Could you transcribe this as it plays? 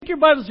your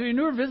Bibles. If you're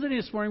new or visiting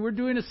this morning, we're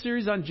doing a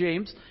series on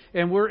James,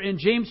 and we're in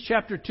James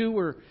chapter 2.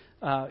 We're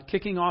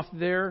kicking off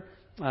there,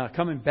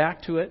 coming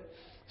back to it.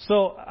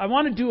 So I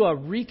want to do a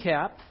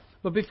recap,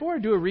 but before I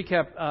do a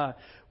recap,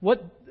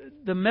 what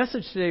the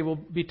message today will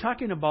be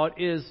talking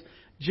about is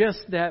just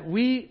that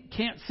we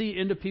can't see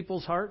into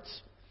people's hearts,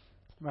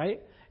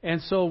 right?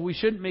 And so we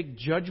shouldn't make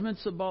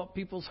judgments about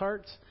people's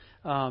hearts.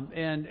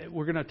 And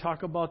we're going to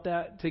talk about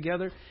that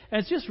together. And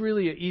it's just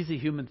really an easy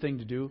human thing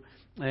to do.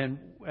 And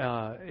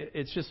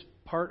it's just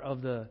part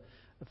of the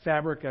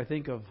fabric, I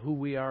think, of who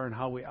we are and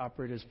how we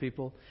operate as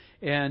people.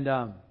 And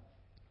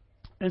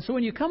so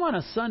when you come on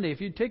a Sunday, if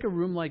you take a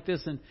room like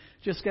this and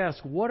just ask,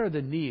 what are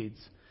the needs?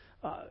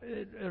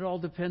 It all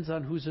depends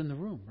on who's in the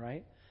room,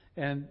 right?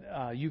 And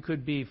you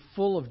could be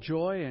full of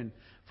joy and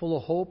full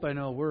of hope. I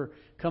know we're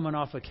coming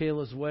off of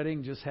Kayla's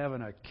wedding, just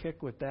having a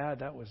kick with that.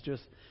 That was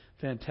just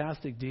a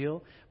fantastic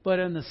deal. But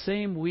in the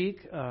same week,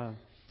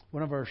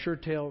 one of our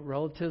Sure-Tail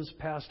relatives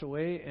passed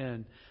away,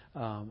 and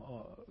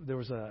there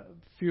was a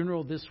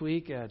funeral this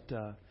week at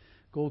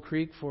Gold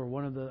Creek for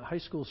one of the high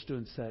school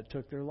students that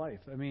took their life.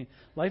 I mean,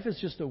 life is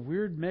just a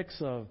weird mix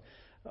of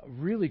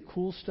really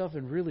cool stuff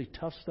and really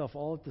tough stuff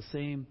all at the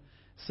same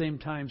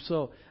time.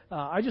 So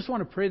I just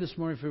want to pray this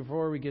morning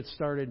before we get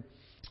started,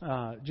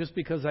 just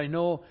because I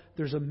know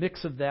there's a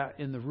mix of that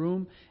in the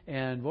room,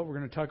 and what we're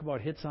going to talk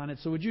about hits on it.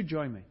 So would you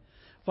join me?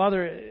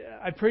 Father,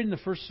 I prayed in the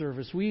first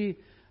service. We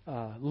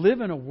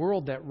live in a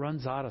world that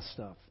runs out of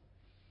stuff.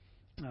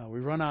 We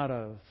run out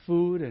of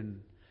food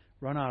and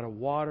run out of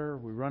water.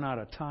 We run out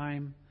of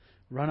time,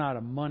 run out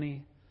of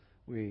money.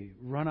 We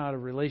run out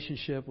of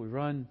relationship. We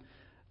run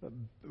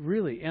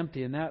really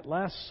empty. And that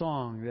last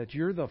song, that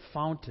you're the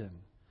fountain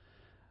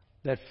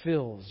that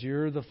fills,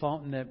 you're the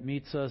fountain that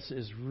meets us,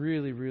 is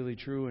really, really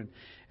true. And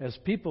as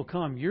people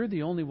come, you're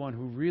the only one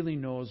who really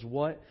knows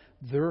what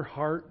their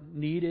heart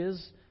need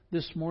is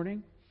this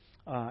morning.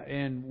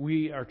 And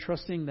we are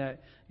trusting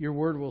that your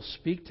word will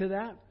speak to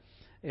that.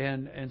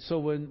 And so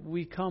when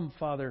we come,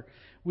 Father,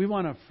 we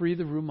want to free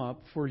the room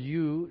up for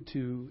you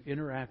to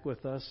interact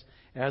with us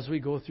as we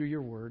go through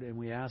your word. And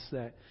we ask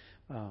that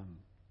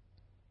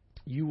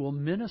you will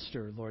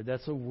minister, Lord.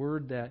 That's a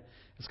word that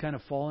has kind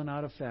of fallen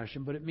out of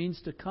fashion, but it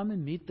means to come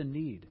and meet the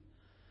need.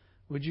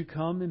 Would you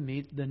come and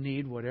meet the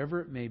need, whatever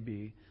it may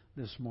be,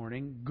 this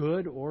morning,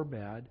 good or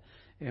bad?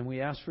 And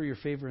we ask for your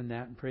favor in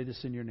that and pray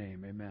this in your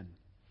name. Amen.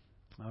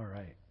 All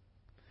right.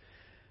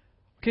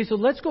 Okay, so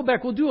let's go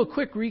back. We'll do a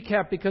quick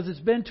recap because it's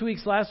been 2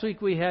 weeks. Last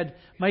week we had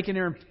Mike and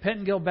Aaron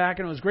Pettengill back,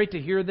 and it was great to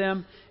hear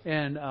them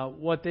and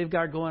what they've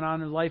got going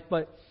on in life.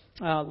 But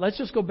let's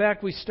just go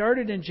back. We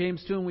started in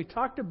James 2, and we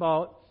talked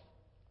about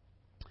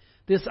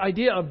this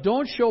idea of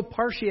don't show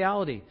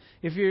partiality.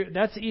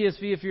 That's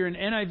ESV. If you're an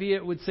NIV,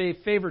 it would say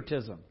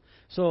favoritism.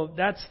 So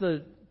that's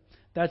the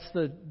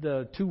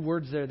two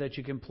words there that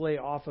you can play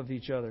off of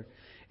each other.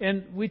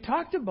 And we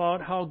talked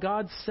about how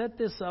God set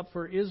this up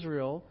for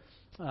Israel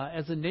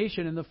as a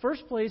nation. And the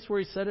first place where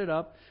He set it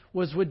up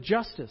was with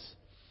justice.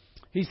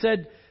 He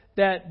said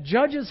that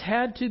judges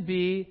had to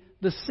be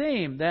the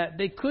same, that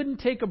they couldn't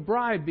take a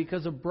bribe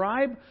because a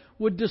bribe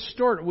would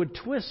distort, would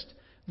twist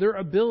their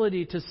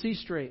ability to see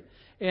straight.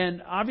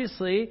 And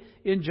obviously,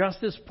 in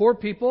justice, poor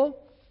people,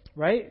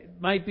 right,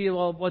 might be,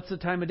 well, what's the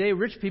time of day?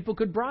 Rich people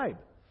could bribe,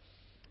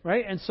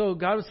 right? And so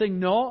God was saying,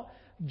 no,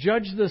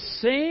 judge the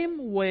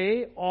same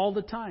way all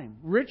the time.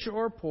 Rich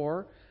or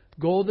poor,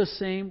 go the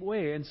same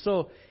way. And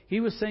so He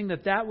was saying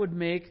that would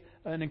make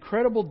an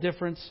incredible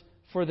difference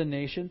for the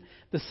nation.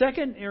 The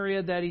second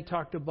area that He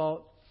talked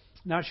about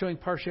not showing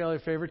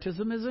partiality or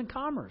favoritism is in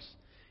commerce.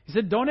 He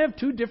said, don't have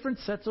two different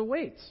sets of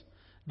weights.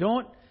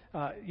 Don't,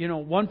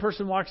 one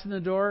person walks in the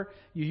door,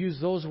 you use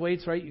those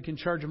weights, right? You can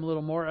charge them a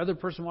little more. Other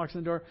person walks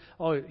in the door,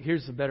 oh,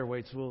 here's the better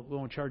weights. We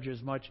won't charge you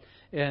as much.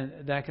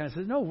 And that kind of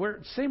says, no, we're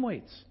same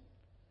weights,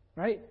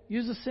 right?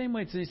 Use the same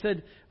weights. And He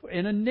said,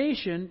 in a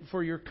nation,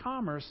 for your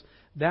commerce,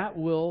 that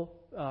will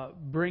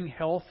bring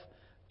health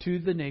to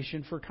the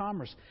nation for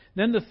commerce.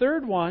 Then the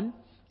third one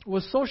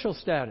was social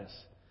status.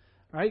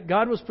 Right?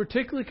 God was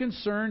particularly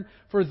concerned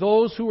for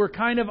those who were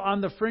kind of on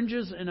the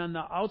fringes and on the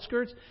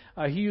outskirts.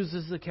 He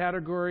uses the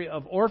category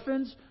of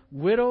orphans,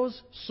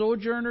 widows,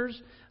 sojourners,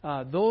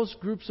 those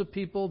groups of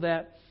people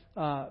that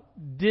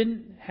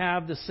didn't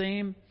have the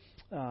same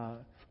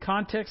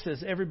context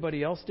as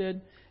everybody else did,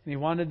 and He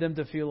wanted them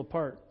to feel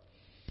apart.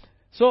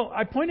 So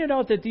I pointed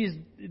out that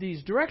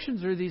these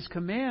directions or these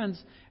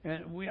commands,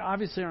 and we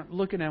obviously aren't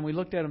looking at them. We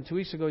looked at them 2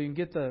 weeks ago. You can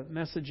get the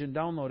message and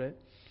download it.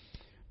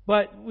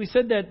 But we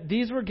said that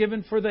these were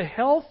given for the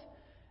health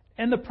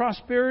and the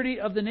prosperity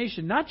of the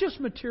nation, not just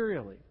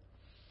materially,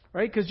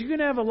 right? Because you can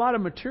have a lot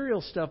of material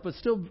stuff but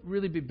still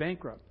really be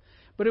bankrupt.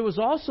 But it was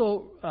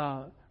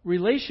also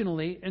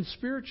relationally and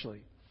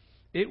spiritually.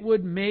 It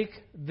would make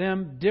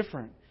them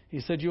different.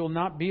 He said, you will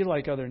not be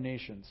like other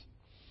nations.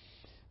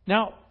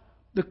 Now,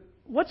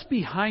 what's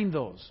behind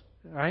those,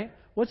 right?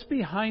 What's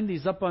behind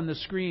these up on the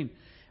screen?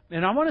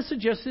 And I want to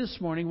suggest this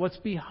morning, what's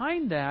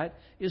behind that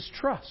is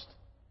trust.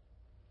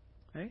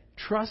 Okay?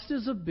 Trust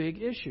is a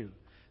big issue.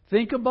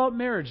 Think about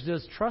marriage.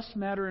 Does trust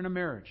matter in a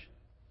marriage?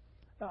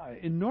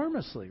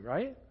 Enormously,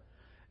 right?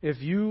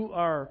 If you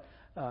are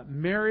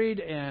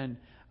married and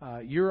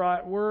you're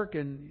at work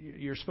and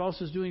your spouse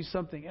is doing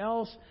something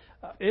else,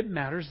 it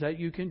matters that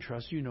you can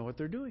trust you know what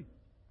they're doing,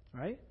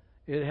 right?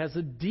 It has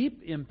a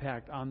deep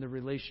impact on the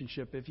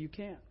relationship if you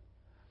can.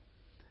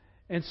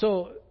 And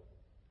so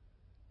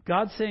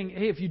God's saying,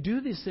 hey, if you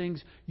do these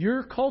things,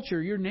 your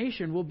culture, your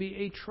nation will be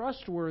a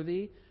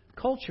trustworthy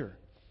culture.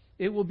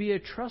 It will be a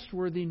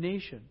trustworthy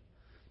nation.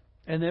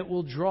 And it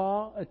will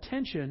draw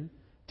attention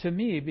to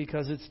me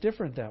because it's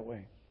different that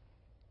way.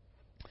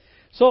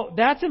 So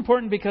that's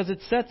important because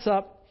it sets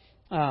up,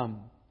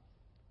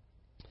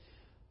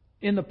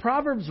 in the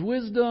Proverbs,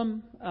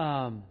 wisdom,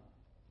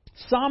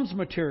 Psalms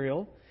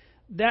material,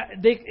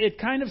 it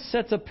kind of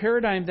sets a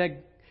paradigm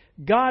that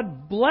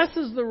God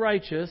blesses the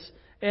righteous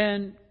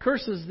and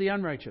curses the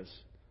unrighteous.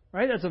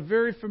 Right? That's a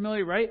very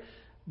familiar, right?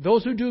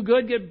 Those who do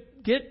good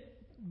get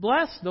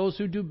blessed. Those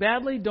who do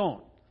badly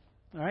don't.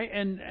 All right?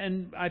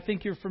 And I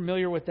think you're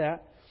familiar with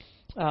that.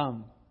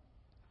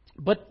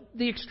 But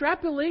the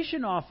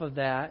extrapolation off of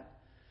that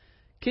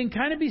can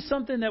kind of be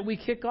something that we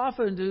kick off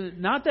into.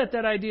 Not that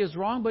idea is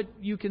wrong, but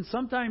you can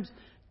sometimes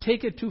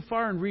take it too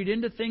far and read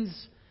into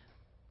things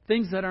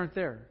that aren't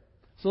there.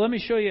 So let me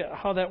show you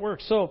how that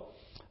works. So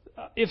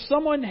if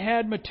someone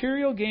had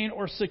material gain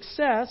or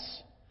success,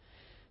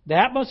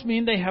 that must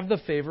mean they have the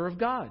favor of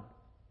God.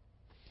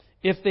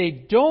 If they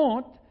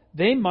don't,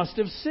 they must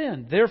have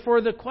sinned.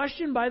 Therefore, the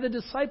question by the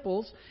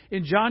disciples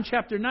in John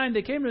chapter 9,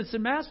 they came to him and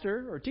said,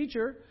 Master or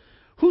teacher,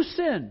 who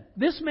sinned,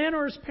 this man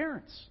or his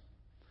parents?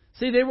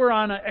 See, they were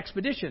on an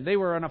expedition. They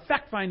were on a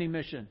fact-finding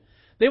mission.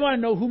 They want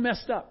to know who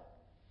messed up.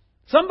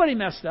 Somebody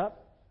messed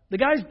up. The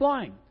guy's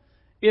blind.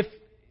 If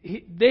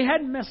they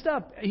hadn't messed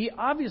up, he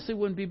obviously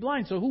wouldn't be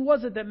blind. So who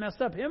was it that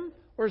messed up, him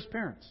or his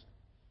parents?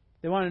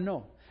 They want to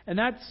know. And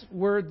that's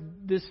where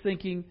this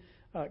thinking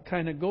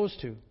kind of goes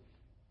to.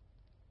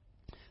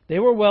 They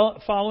were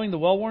following the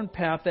well-worn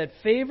path that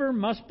favor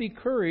must be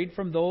curried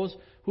from those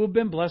who have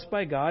been blessed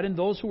by God, and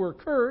those who were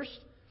cursed,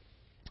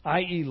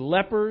 i.e.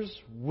 lepers,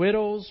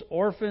 widows,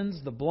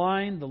 orphans, the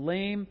blind, the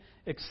lame,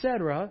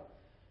 etc.,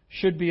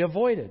 should be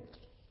avoided.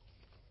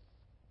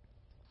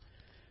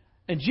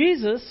 And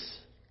Jesus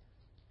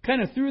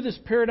kind of threw this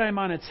paradigm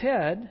on its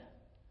head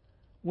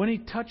when he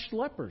touched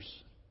lepers.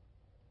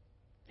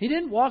 He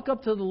didn't walk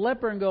up to the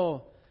leper and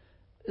go,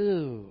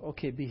 "Ooh,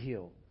 okay, be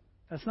healed."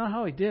 That's not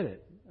how he did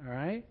it, all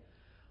right?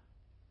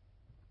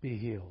 Be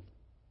healed.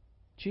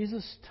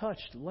 Jesus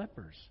touched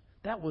lepers.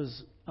 That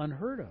was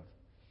unheard of.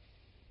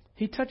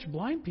 He touched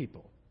blind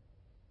people,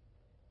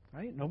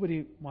 right?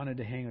 Nobody wanted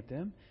to hang with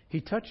them. He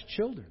touched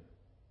children.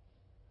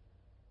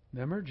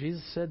 Remember,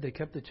 Jesus said they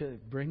kept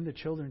bring the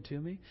children to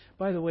me.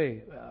 By the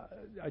way,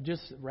 I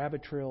just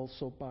rabbit trail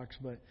soapbox,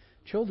 but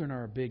children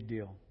are a big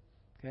deal.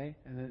 Okay,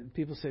 and then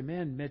people say,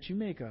 "Man, Mitch, you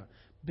make a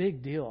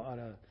big deal out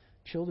of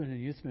children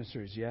and youth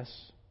ministries."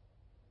 Yes,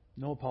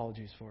 no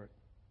apologies for it.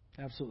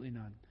 Absolutely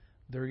none.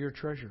 They're your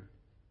treasure,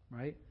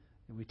 right?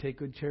 And we take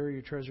good care of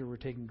your treasure. We're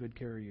taking good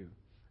care of you.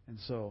 And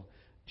so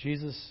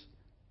Jesus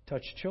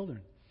touched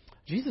children.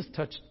 Jesus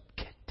touched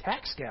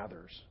tax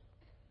gatherers.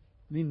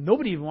 I mean,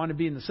 nobody even wanted to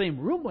be in the same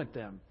room with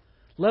them,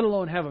 let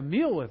alone have a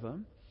meal with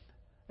them.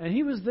 And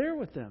he was there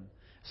with them.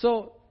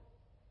 So,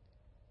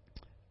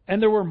 and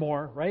there were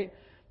more, right?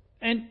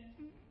 And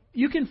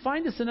you can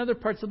find this in other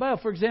parts of the Bible.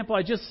 For example,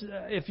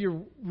 if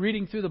you're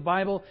reading through the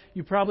Bible,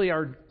 you probably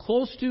are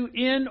close to,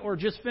 in, or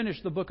just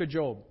finished the book of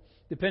Job,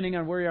 depending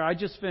on where you are. I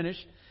just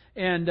finished.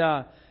 And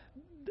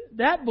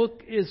that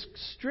book is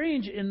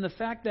strange in the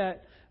fact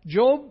that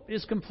Job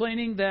is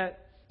complaining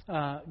that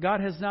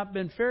God has not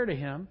been fair to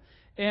him.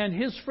 And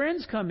his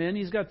friends come in.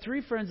 He's got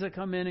 3 friends that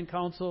come in and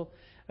counsel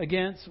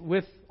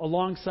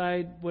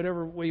alongside,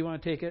 whatever way you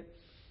want to take it.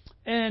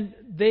 And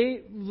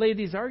they lay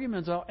these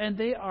arguments out, and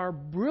they are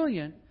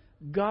brilliant,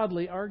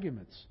 godly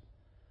arguments.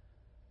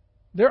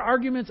 They're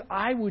arguments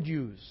I would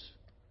use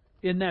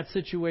in that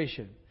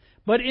situation.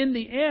 But in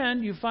the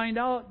end, you find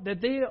out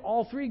that they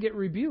all 3 get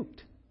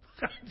rebuked.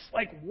 It's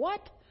like,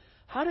 what?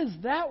 How does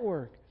that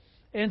work?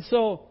 And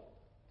so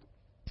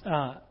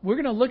we're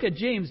going to look at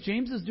James.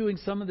 James is doing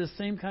some of the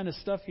same kind of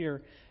stuff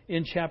here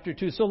in chapter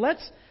 2. So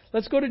let's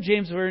go to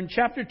James. We're in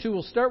chapter 2.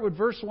 We'll start with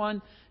verse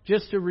 1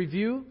 just to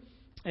review.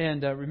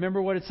 And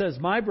remember what it says.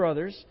 My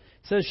brothers,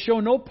 it says,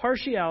 show no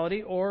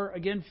partiality or,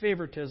 again,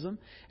 favoritism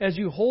as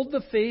you hold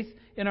the faith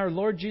in our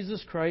Lord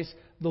Jesus Christ,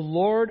 the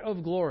Lord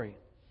of glory.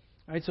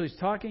 All right, so he's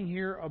talking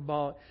here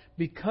about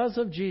because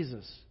of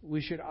Jesus, we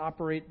should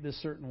operate this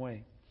certain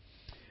way.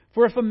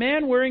 For if a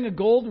man wearing a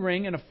gold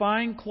ring and a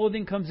fine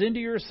clothing comes into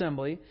your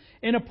assembly,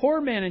 and a poor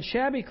man in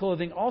shabby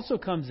clothing also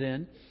comes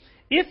in,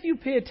 if you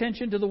pay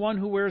attention to the one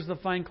who wears the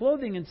fine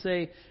clothing and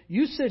say,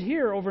 you sit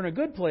here over in a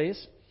good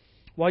place,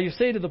 while you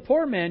say to the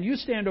poor man, you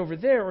stand over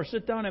there or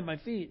sit down at my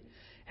feet,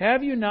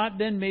 have you not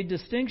then made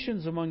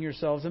distinctions among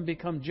yourselves and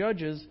become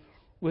judges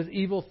with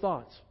evil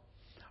thoughts?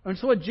 And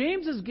so what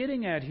James is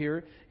getting at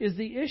here is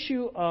the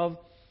issue of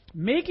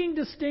Making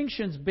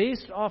distinctions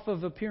based off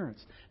of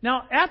appearance.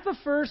 Now, at the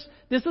first,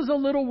 this is a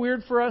little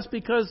weird for us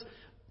because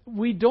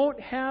we don't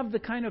have the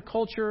kind of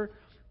culture,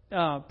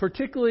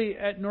 particularly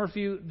at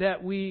Northview,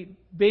 that we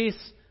base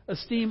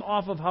esteem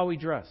off of how we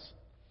dress.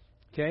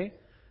 Okay?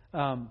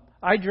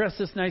 I dress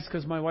this nice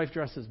because my wife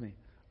dresses me.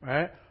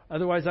 Right?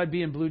 Otherwise, I'd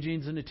be in blue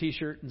jeans and a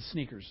t-shirt and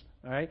sneakers.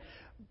 All right?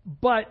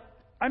 But,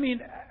 I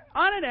mean,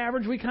 on an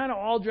average, we kind of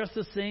all dress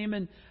the same.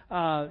 And,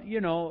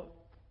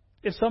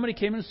 if somebody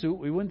came in a suit,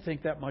 we wouldn't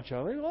think that much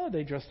of it. Oh,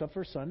 they dressed up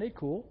for Sunday.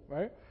 Cool.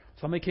 Right?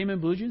 Somebody came in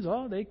blue jeans.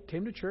 Oh, they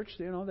came to church.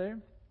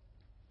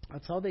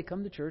 That's how they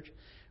come to church.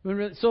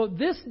 So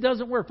this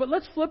doesn't work. But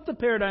let's flip the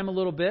paradigm a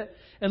little bit.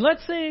 And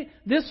let's say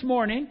this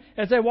morning,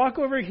 as I walk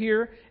over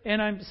here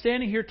and I'm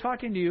standing here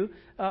talking to you,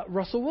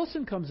 Russell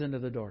Wilson comes into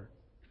the door.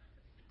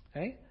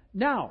 Okay?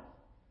 Now,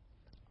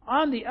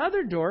 on the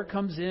other door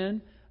comes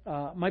in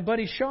my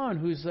buddy Sean,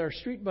 who's our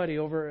street buddy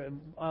over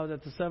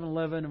at the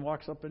 7-Eleven and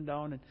walks up and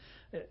down.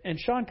 And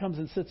Sean comes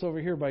and sits over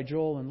here by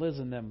Joel and Liz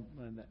and them.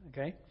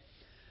 Okay?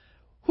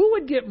 Who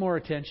would get more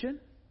attention?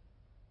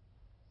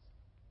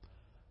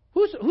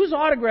 Whose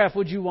autograph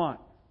would you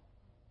want?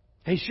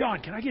 Hey,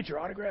 Sean, can I get your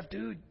autograph,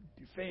 dude?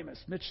 You're famous.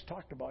 Mitch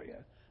talked about you.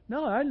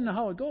 No, I didn't know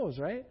how it goes,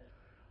 right?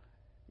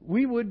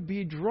 We would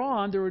be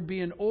drawn. There would be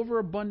an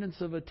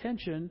overabundance of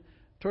attention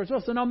towards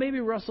us. So now maybe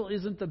Russell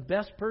isn't the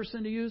best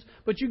person to use,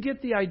 but you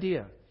get the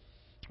idea,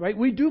 right?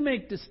 We do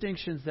make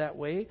distinctions that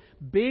way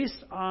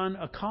based on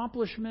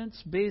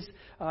accomplishments.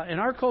 In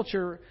our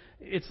culture,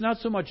 it's not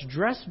so much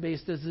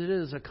dress-based as it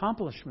is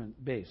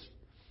accomplishment-based.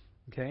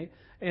 Okay?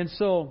 And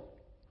so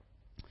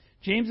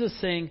James is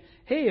saying,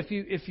 hey,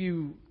 if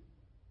you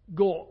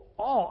go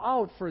all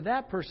out for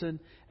that person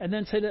and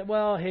then say that,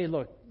 well, hey,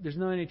 look, there's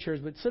not any chairs,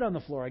 but sit on the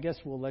floor. I guess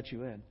we'll let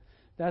you in.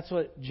 That's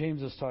what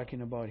James is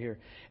talking about here.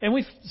 And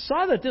we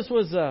saw that this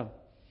was a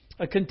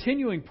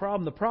continuing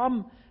problem. The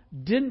problem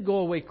didn't go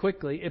away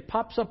quickly. It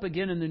pops up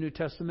again in the New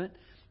Testament.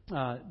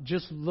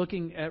 Just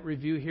looking at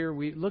review here,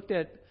 we looked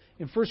at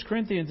in 1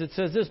 Corinthians, it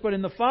says this, but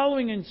in the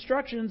following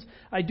instructions,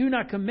 I do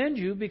not commend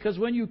you, because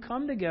when you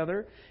come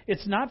together,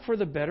 it's not for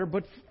the better,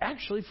 but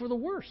actually for the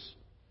worse.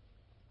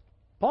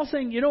 Paul's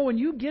saying, when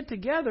you get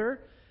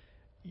together,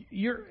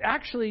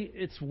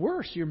 it's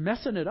worse. You're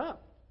messing it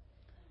up.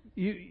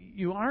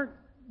 You aren't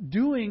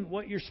doing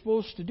what you're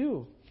supposed to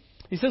do.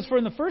 He says, for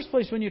in the first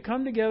place, when you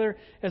come together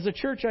as a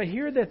church, I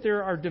hear that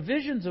there are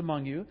divisions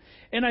among you,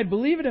 and I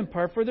believe it in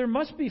part, for there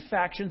must be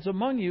factions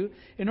among you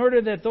in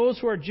order that those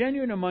who are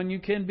genuine among you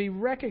can be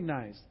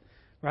recognized.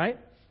 Right?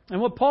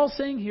 And what Paul's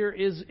saying here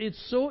is it's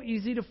so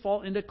easy to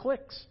fall into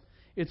cliques.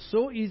 It's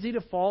so easy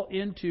to fall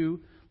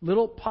into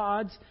little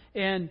pods,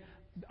 and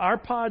our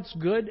pod's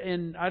good,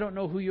 and I don't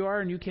know who you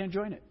are, and you can't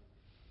join it.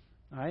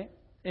 All right?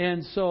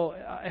 And so,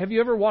 have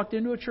you ever walked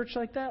into a church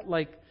like that?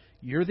 Like,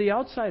 you're the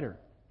outsider.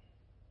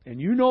 And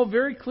you know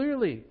very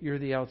clearly you're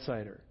the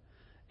outsider.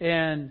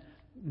 And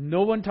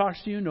no one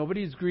talks to you.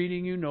 Nobody's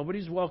greeting you.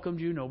 Nobody's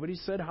welcomed you. Nobody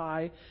said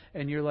hi.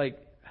 And you're like,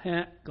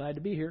 glad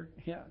to be here.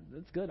 Yeah,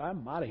 that's good.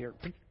 I'm out of here.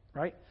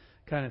 Right?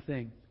 Kind of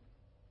thing.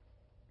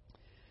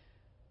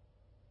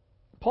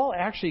 Paul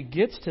actually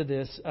gets to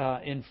this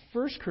in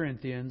 1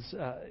 Corinthians,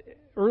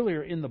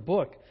 earlier in the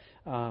book.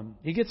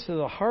 He gets to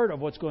the heart of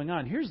what's going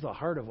on. Here's the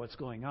heart of what's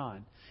going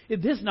on.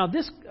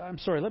 I'm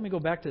sorry, let me go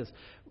back to this.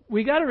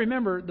 We got to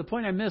remember, the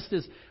point I missed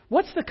is,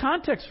 what's the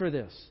context for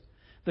this?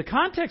 The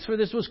context for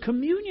this was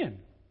communion.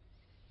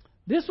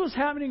 This was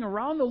happening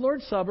around the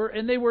Lord's Supper,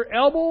 and they were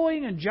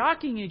elbowing and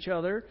jockeying each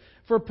other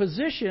for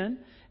position.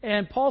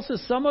 And Paul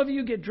says, some of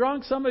you get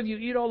drunk, some of you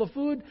eat all the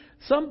food,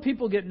 some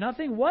people get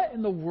nothing. What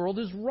in the world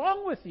is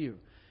wrong with you?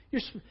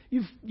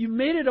 You've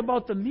made it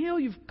about the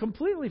meal. You've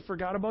completely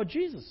forgot about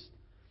Jesus.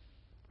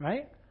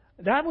 Right?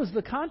 That was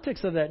the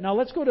context of that. Now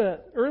let's go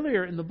to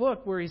earlier in the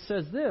book where he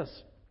says this.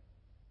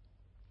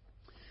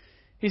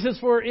 He says,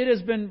 for it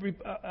has been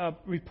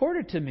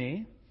reported to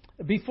me.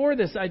 Before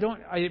this,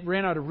 I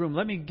ran out of room.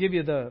 Let me give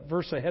you the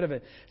verse ahead of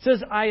it. It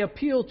says, I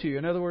appeal to you.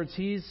 In other words,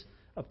 he's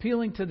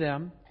appealing to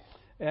them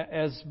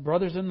as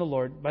brothers in the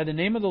Lord, by the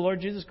name of the Lord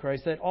Jesus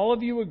Christ, that all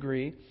of you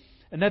agree,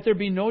 and that there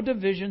be no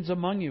divisions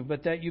among you,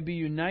 but that you be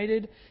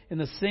united in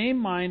the same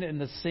mind and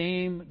the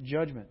same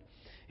judgment.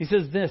 He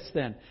says this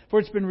then, for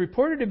it's been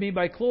reported to me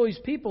by Chloe's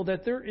people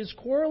that there is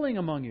quarreling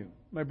among you,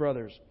 my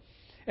brothers.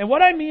 And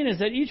what I mean is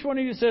that each one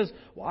of you says,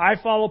 well, I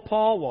follow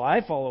Paul. Well, I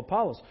follow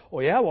Apollos.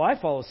 Oh, yeah, well,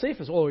 I follow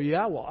Cephas. Oh,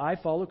 yeah, well, I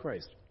follow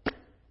Christ.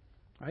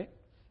 Right?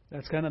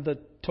 That's kind of the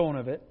tone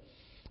of it.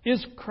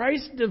 Is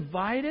Christ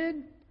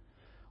divided?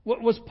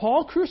 Was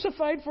Paul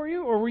crucified for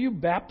you? Or were you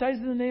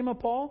baptized in the name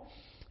of Paul?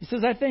 He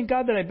says, I thank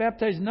God that I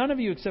baptized none of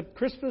you except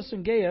Crispus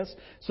and Gaius,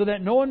 so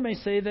that no one may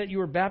say that you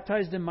were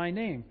baptized in my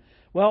name.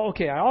 Well,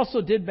 okay, I also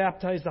did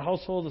baptize the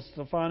household of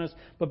Stephanas,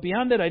 but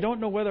beyond that, I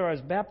don't know whether I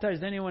was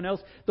baptized anyone else.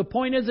 The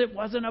point is, it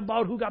wasn't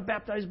about who got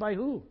baptized by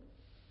who.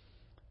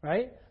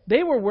 Right?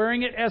 They were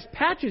wearing it as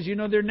patches.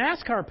 They're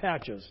NASCAR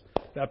patches.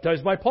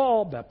 Baptized by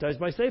Paul, baptized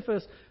by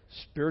Cephas,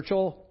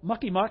 spiritual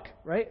mucky muck,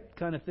 right?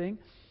 Kind of thing.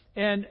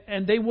 And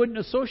they wouldn't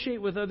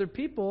associate with other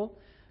people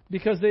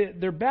because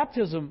their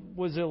baptism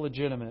was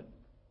illegitimate.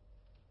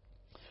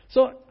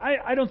 So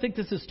I don't think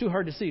this is too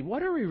hard to see.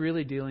 What are we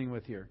really dealing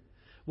with here?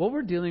 What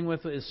we're dealing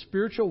with is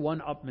spiritual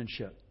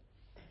one-upmanship,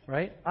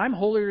 right? I'm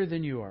holier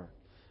than you are.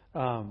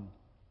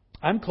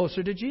 I'm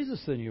closer to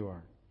Jesus than you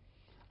are.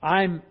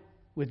 I'm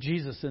with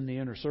Jesus in the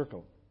inner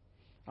circle.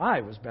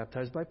 I was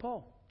baptized by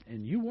Paul,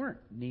 and you weren't.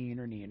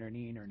 Neener.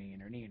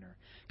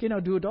 Okay, now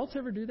do adults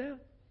ever do that?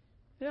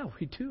 Yeah,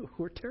 we do.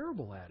 We're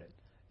terrible at it.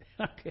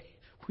 Okay,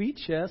 we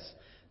just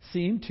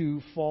seem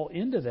to fall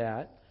into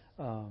that.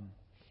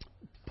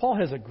 Paul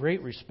has a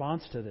great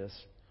response to this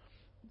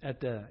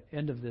at the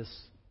end of this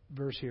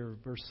verse here,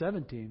 verse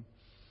 17.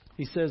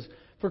 He says,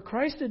 "For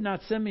Christ did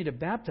not send me to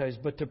baptize,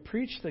 but to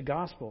preach the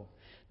gospel,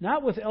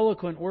 not with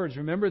eloquent words."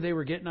 Remember, they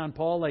were getting on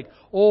Paul like,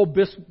 "Oh,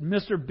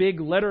 Mr. Big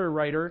Letter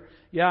Writer."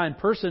 Yeah, in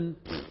person,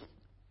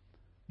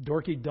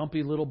 dorky,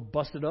 dumpy, little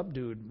busted up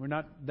dude. We're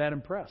not that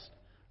impressed,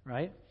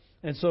 right?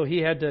 And so he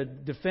had to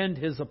defend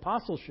his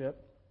apostleship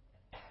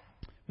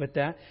with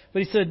that.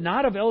 But he said,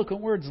 "Not of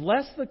eloquent words,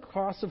 lest the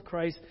cross of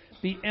Christ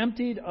be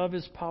emptied of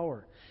his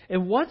power."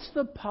 And what's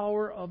the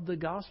power of the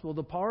gospel?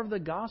 The power of the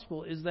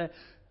gospel is that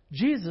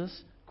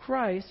Jesus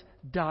Christ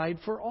died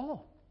for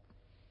all.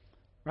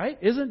 Right?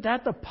 Isn't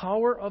that the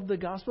power of the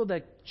gospel?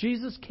 That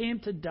Jesus came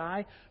to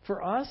die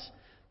for us?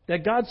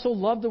 That God so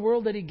loved the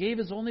world that He gave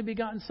His only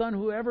begotten Son.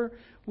 Whoever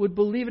would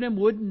believe in Him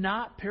would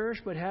not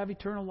perish but have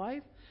eternal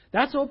life.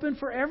 That's open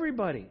for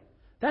everybody.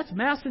 That's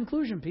mass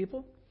inclusion,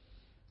 people.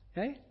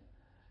 Okay?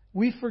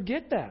 We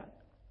forget that.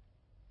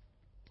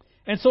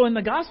 And so in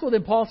the gospel,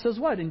 then Paul says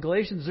what? In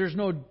Galatians, there's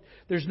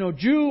no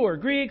Jew or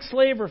Greek,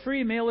 slave or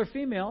free, male or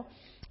female.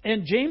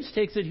 And James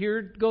takes it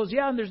here, goes,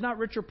 yeah, and there's not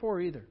rich or poor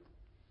either.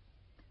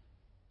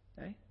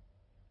 Okay?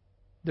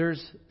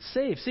 There's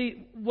saved.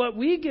 See, what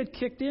we get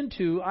kicked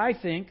into, I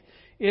think,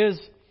 is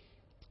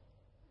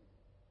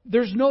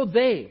there's no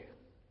they.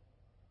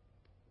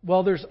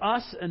 Well, there's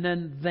us and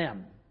then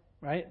them.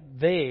 Right?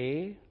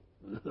 They.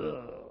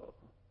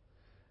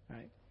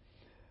 Right?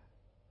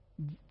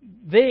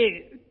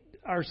 They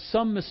are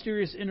some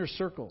mysterious inner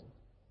circle,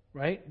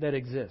 right, that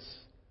exists.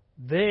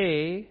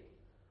 They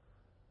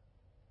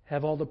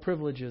have all the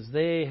privileges.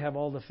 They have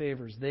all the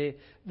favors.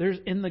 There's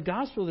in the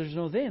gospel, there's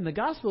no they. In the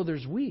gospel,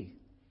 there's we.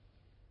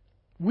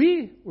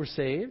 We were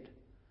saved.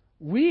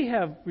 We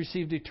have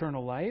received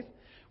eternal life.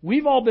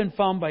 We've all been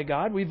found by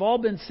God. We've all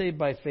been saved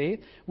by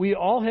faith. We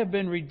all have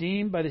been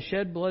redeemed by the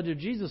shed blood of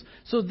Jesus.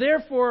 So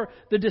therefore,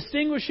 the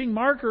distinguishing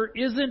marker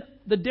isn't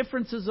the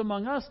differences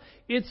among us.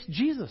 It's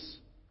Jesus.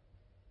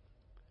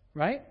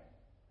 Right?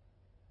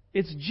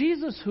 It's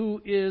Jesus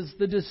who is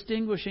the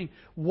distinguishing.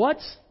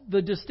 What's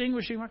the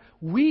distinguishing mark?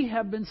 We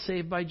have been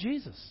saved by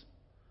Jesus.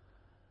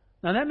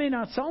 Now that may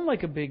not sound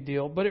like a big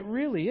deal, but it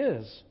really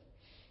is.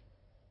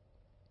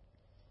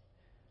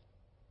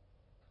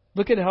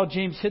 Look at how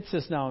James hits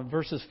this now in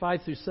verses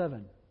 5 through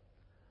 7.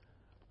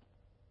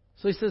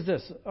 So he says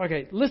this.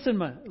 Okay, listen,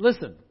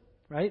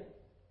 right?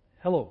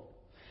 Hello.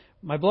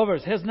 My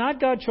beloved, has not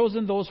God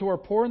chosen those who are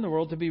poor in the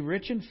world to be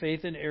rich in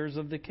faith and heirs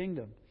of the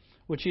kingdom,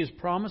 which He has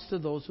promised to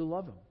those who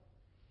love Him?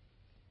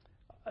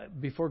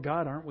 Before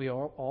God, aren't we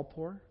all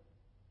poor?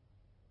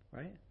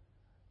 Right?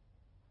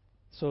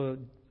 So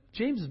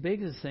James is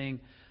basically saying,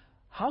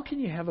 how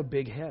can you have a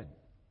big head?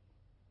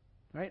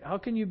 Right? How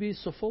can you be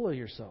so full of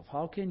yourself?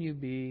 How can you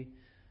be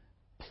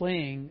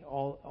playing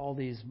all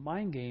these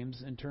mind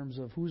games in terms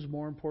of who's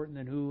more important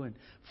than who and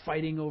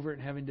fighting over it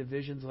and having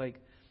divisions? Like,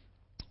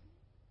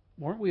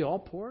 weren't we all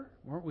poor?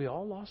 Weren't we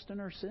all lost in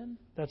our sin?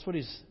 That's what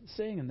he's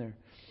saying in there.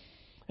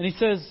 And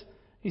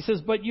he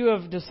says, but you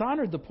have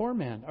dishonored the poor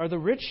man. Are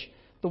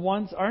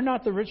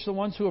not the rich the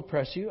ones who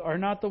oppress you? Are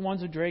not the ones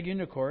who drag you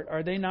into court?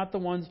 Are they not the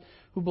ones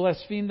who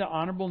blaspheme the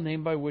honorable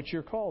name by which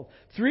you're called?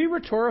 3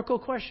 rhetorical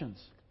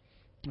questions.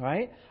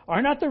 Right?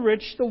 Are not the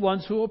rich the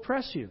ones who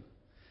oppress you?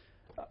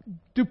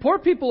 Do poor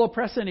people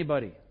oppress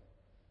anybody?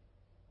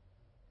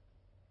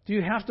 Do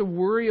you have to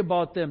worry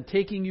about them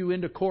taking you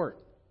into court?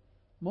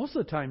 Most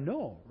of the time,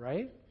 no,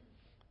 right?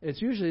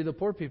 It's usually the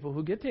poor people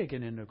who get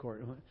taken into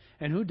court.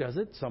 And who does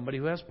it? Somebody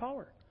who has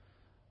power.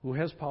 Who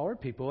has power?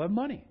 People who have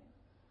money.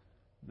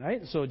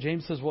 Right? So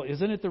James says, well,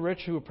 isn't it the rich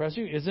who oppress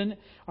you?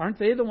 Aren't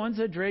they the ones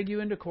that drag you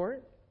into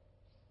court?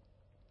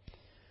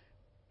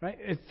 Right?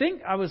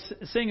 I was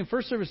saying in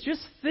first service,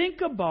 just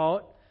think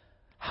about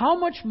how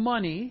much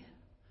money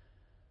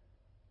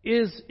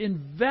is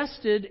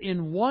invested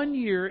in 1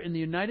 year in the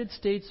United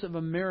States of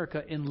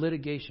America in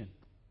litigation.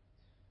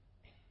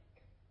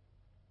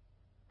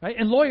 Right?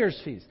 And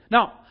lawyers' fees.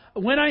 Now,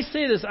 when I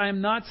say this, I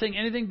am not saying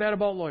anything bad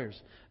about lawyers.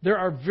 There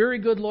are very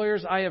good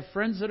lawyers. I have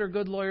friends that are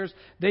good lawyers.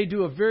 They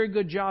do a very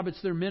good job.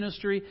 It's their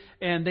ministry,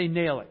 and they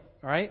nail it.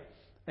 All right?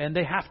 And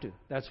they have to.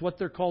 That's what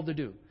they're called to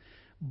do.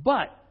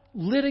 But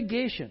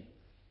litigation.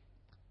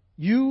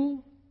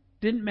 You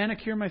didn't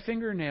manicure my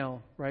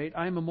fingernail, right?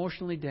 I'm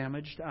emotionally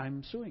damaged.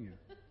 I'm suing you.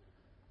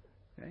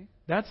 Okay?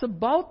 That's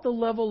about the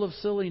level of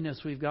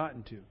silliness we've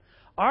gotten to.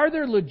 Are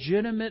there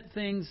legitimate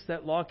things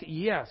that lock?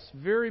 Yes,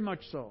 very much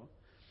so.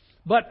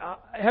 But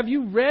have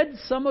you read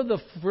some of the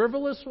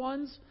frivolous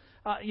ones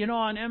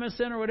on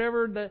MSN or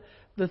whatever,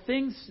 the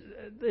things,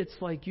 it's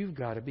like, you've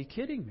got to be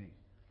kidding me.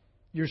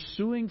 You're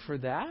suing for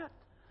that?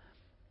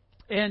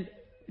 And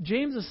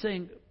James is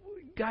saying,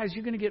 guys,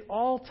 you're going to get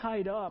all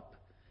tied up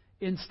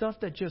in stuff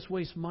that just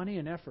wastes money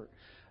and effort.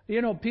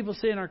 People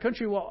say in our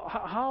country, well,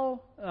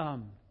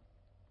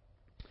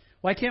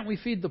 why can't we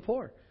feed the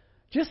poor?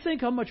 Just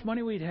think how much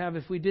money we'd have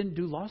if we didn't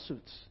do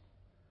lawsuits.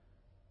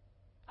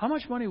 How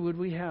much money would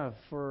we have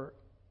for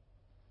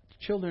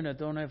children that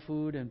don't have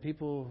food and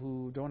people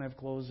who don't have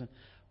clothes? And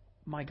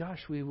my gosh,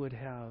 we would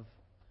have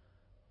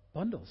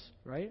bundles,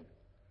 right?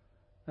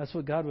 That's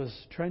what God was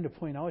trying to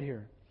point out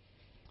here.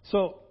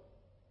 So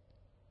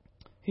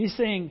he's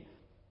saying,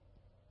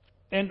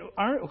 and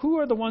who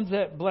are the ones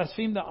that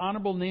blaspheme the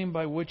honorable name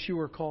by which you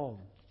were called?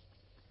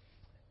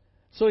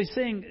 So he's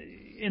saying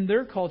in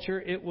their culture,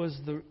 it was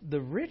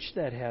the rich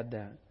that had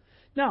that.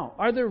 Now,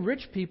 are there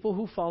rich people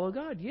who follow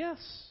God? Yes.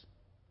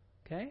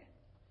 Okay?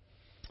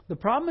 The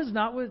problem is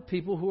not with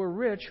people who are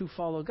rich who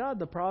follow God.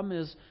 The problem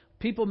is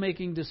people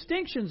making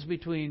distinctions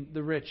between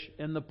the rich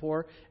and the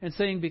poor and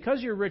saying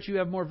because you're rich, you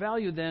have more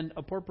value than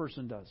a poor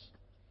person does.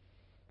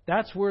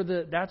 That's where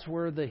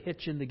the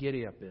hitch in the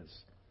giddy-up is.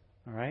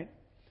 All right?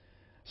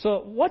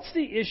 So what's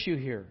the issue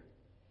here?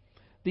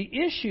 The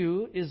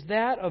issue is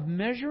that of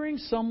measuring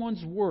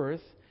someone's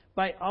worth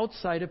by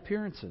outside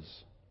appearances,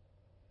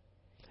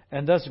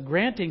 and thus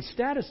granting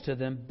status to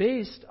them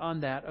based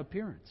on that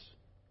appearance.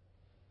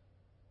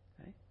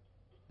 Okay?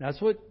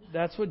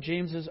 That's what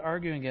James is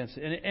arguing against.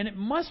 And it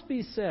must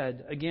be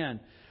said, again,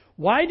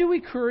 why do we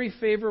curry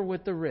favor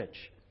with the rich?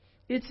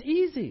 It's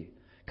easy,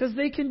 because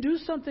they can do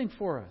something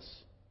for us.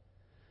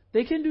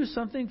 They can do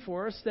something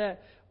for us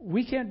that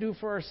we can't do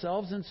for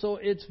ourselves, and so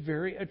it's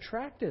very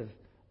attractive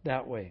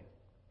that way.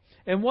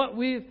 And what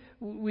we've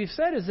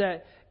said is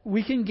that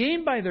we can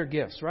gain by their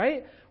gifts,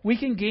 right? We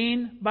can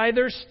gain by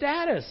their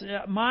status.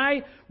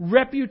 My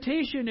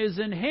reputation is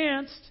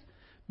enhanced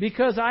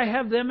because I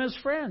have them as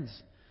friends.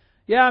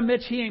 Yeah,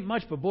 Mitch, he ain't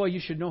much, but boy, you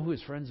should know who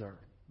his friends are.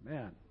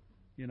 Man,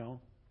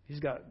 he's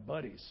got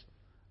buddies,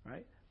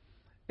 right?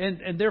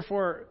 And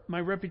therefore, my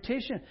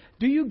reputation.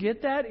 Do you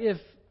get that if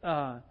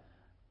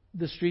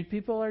the street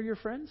people are your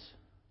friends?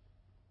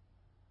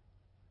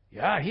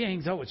 Yeah, he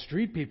hangs out with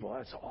street people.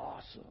 That's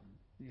awesome.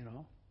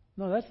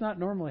 No, that's not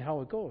normally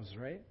how it goes,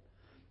 right?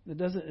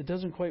 It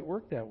doesn't quite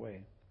work that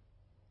way.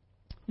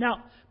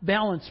 Now,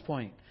 balance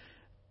point.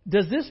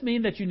 Does this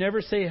mean that you never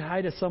say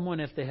hi to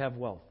someone if they have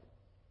wealth?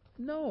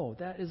 No,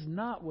 that is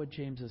not what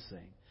James is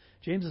saying.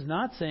 James is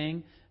not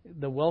saying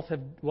the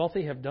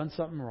wealthy have done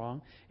something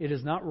wrong. It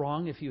is not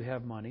wrong if you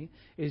have money.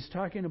 He's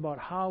talking about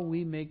how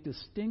we make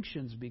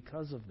distinctions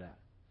because of that.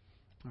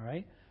 All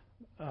right?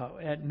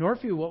 At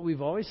Northview, what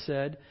we've always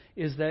said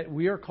is that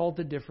we are called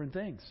to different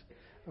things.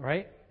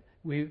 Right?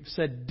 We've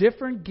said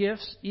different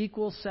gifts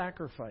equal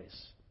sacrifice.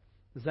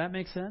 Does that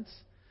make sense?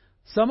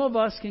 Some of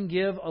us can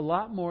give a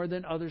lot more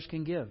than others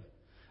can give.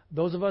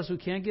 Those of us who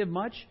can't give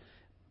much,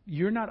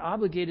 you're not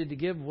obligated to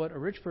give what a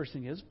rich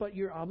person gives, but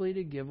you're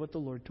obligated to give what the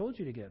Lord told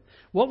you to give.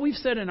 What we've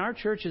said in our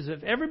church is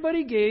if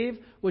everybody gave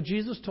what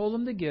Jesus told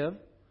them to give,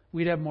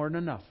 we'd have more than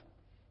enough.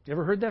 You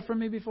ever heard that from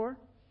me before?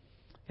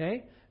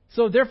 Okay?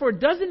 So therefore, it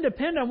doesn't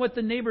depend on what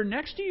the neighbor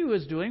next to you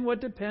is doing. What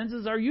depends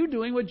is, are you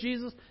doing what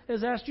Jesus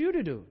has asked you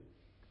to do?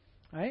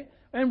 Right?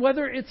 And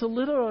whether it's a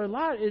little or a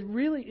lot, it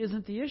really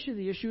isn't the issue.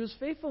 The issue is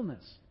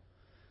faithfulness.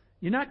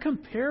 You're not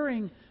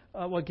comparing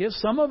what gives.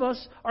 Some of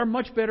us are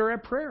much better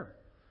at prayer.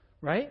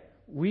 Right?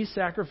 We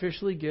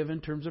sacrificially give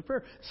in terms of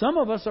prayer. Some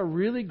of us are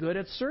really good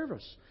at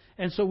service.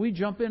 And so we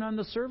jump in on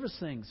the service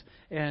things.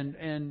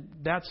 And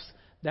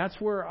that's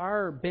where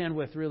our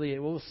bandwidth really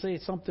is. We'll say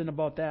something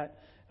about that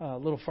a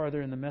little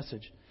farther in the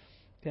message.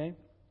 Okay?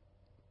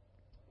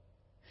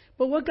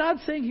 But what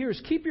God's saying here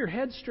is keep your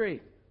head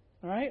straight.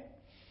 All right?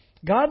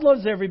 God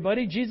loves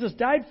everybody. Jesus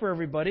died for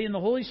everybody. And the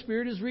Holy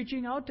Spirit is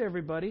reaching out to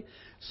everybody.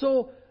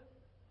 So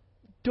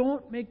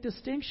don't make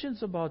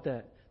distinctions about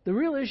that. The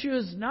real issue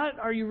is not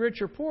are you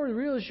rich or poor. The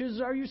real issue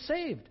is are you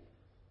saved?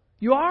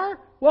 You are?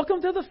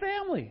 Welcome to the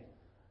family.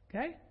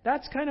 Okay?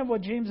 That's kind of what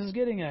James is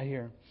getting at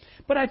here.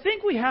 But I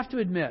think we have to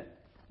admit,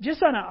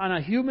 just on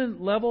a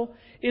human level,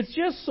 it's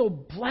just so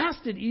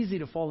blasted easy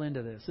to fall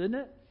into this, isn't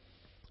it?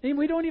 I mean,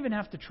 we don't even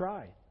have to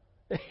try.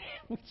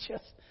 We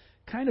just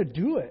kind of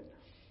do it.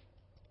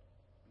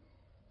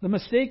 The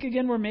mistake,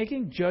 again, we're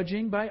making,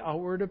 judging by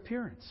outward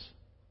appearance.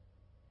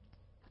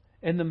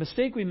 And the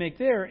mistake we make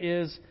there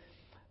is,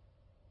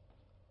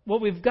 what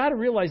we've got to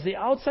realize, the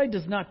outside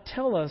does not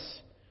tell us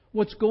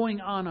what's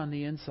going on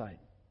the inside.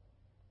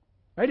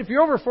 Right? If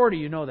you're over 40,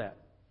 you know that.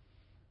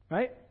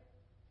 Right?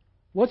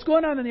 What's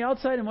going on the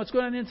outside and what's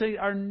going on the inside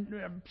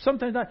are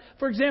sometimes not.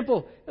 For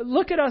example,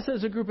 look at us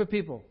as a group of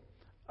people.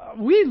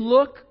 We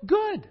look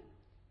good.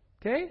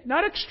 Okay?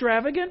 Not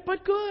extravagant,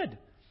 but good.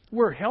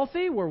 We're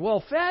healthy. We're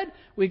well fed.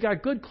 We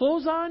got good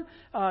clothes on.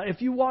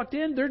 If you walked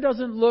in, there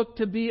doesn't look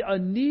to be a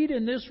need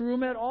in this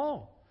room at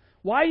all.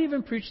 Why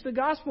even preach the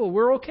gospel?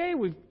 We're okay.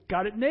 We've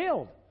got it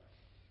nailed.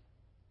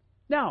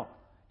 Now,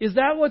 is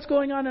that what's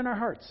going on in our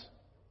hearts?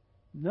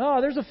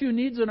 No, there's a few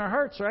needs in our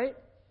hearts, right?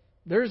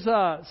 There's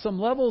some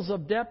levels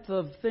of depth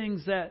of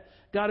things that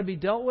got to be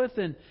dealt with,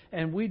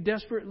 and we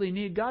desperately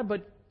need God.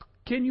 But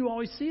can you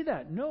always see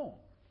that? No.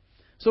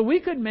 So we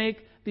could make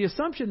the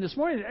assumption this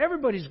morning that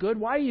everybody's good.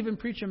 Why even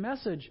preach a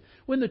message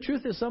when the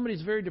truth is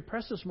somebody's very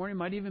depressed this morning,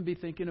 might even be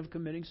thinking of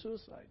committing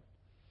suicide?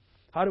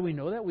 How do we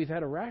know that? We've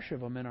had a rash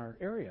of them in our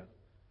area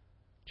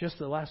just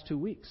the last 2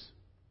 weeks.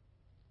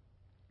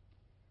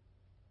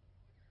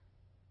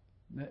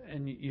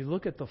 And you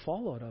look at the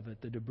fallout of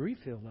it, the debris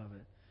field of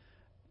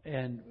it,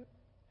 and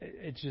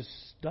it's just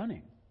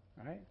stunning,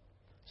 right?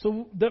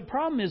 So the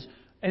problem is,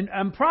 and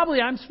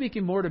I'm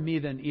speaking more to me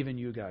than even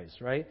you guys,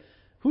 right?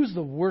 Who's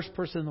the worst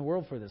person in the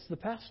world for this? The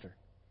pastor.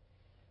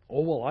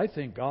 Oh, well, I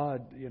think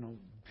God,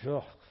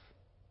 ugh.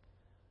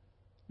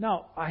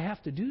 Now, I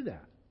have to do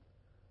that.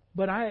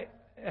 But I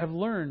have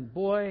learned,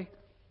 boy,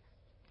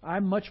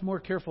 I'm much more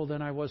careful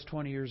than I was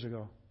 20 years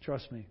ago.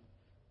 Trust me.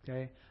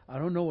 Okay? I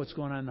don't know what's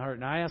going on in the heart.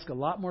 And I ask a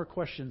lot more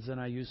questions than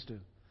I used to.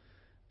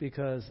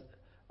 Because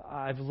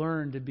I've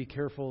learned to be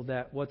careful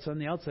that what's on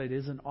the outside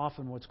isn't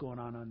often what's going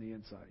on the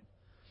inside.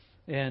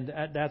 And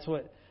that's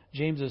what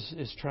James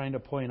is trying to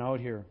point out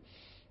here.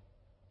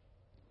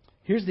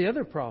 Here's the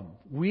other problem.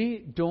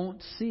 We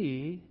don't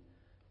see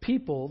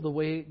people the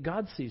way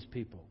God sees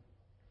people.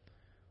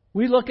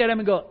 We look at them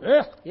and go,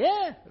 ugh,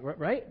 yeah,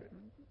 right?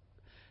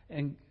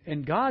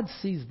 And God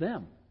sees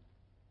them.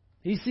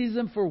 He sees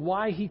them for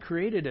why He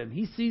created them.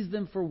 He sees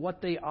them for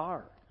what they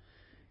are.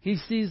 He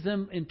sees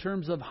them in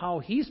terms of how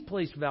He's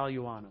placed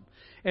value on them.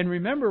 And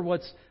remember,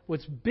 what's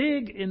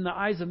big in the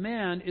eyes of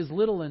man is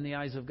little in the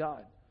eyes of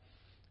God.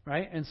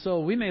 Right? And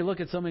so we may look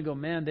at someone and go,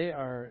 man, they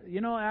are,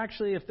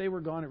 actually, if they were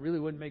gone, it really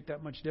wouldn't make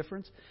that much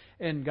difference.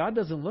 And God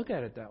doesn't look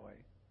at it that way.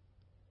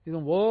 He's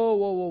going,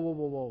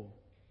 whoa.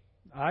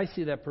 I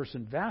see that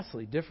person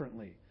vastly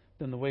differently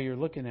than the way you're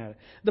looking at it.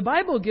 The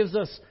Bible gives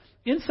us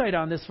insight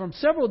on this from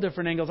several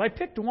different angles. I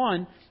picked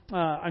one.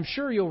 I'm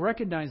sure you'll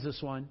recognize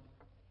this one.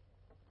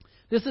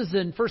 This is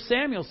in 1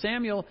 Samuel.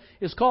 Samuel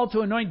is called to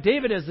anoint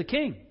David as the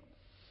king.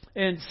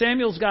 And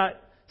Samuel's got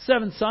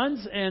 7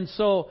 sons. And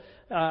so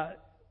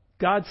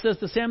God says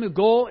to Samuel,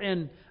 go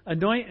and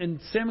anoint. And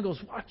Samuel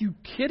goes, are you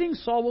kidding?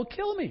 Saul will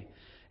kill me.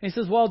 And he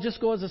says, well,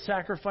 just go as a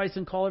sacrifice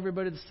and call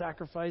everybody to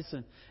sacrifice,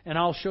 and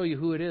I'll show you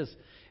who it is.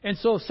 And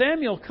so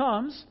Samuel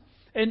comes,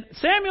 and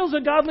Samuel's a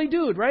godly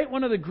dude, right?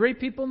 One of the great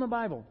people in the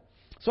Bible.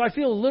 So I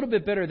feel a little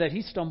bit better that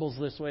he stumbles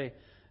this way.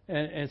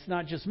 And it's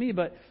not just me,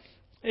 but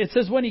it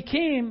says when he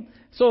came,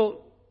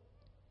 so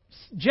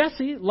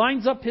Jesse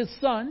lines up his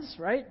sons,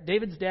 right?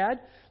 David's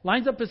dad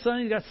lines up his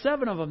sons. He's got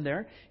 7 of them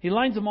there. He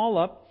lines them all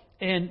up.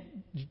 And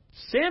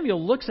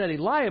Samuel looks at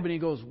Eliab and he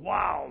goes,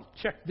 wow,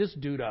 check this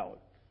dude out.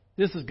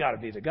 This has got to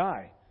be the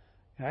guy.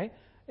 Right?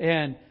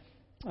 And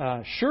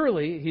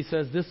surely, he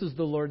says, this is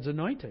the Lord's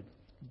anointed.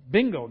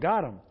 Bingo,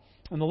 got him.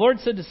 And the Lord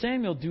said to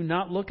Samuel, do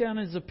not look on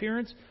his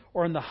appearance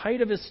or on the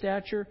height of his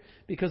stature,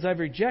 because I've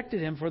rejected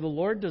him, for the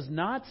Lord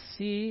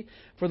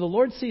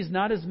sees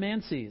not as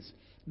man sees.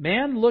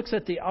 Man looks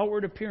at the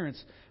outward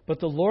appearance,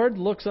 but the Lord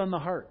looks on the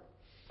heart.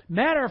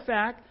 Matter of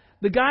fact,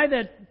 the guy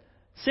that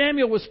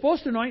Samuel was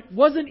supposed to anoint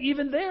wasn't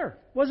even there.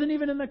 Wasn't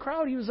even in the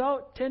crowd. He was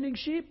out tending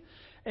sheep.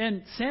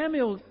 And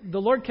Samuel,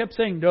 the Lord kept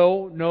saying,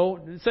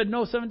 no. He said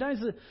no 7 times.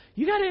 He said,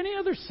 you got any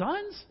other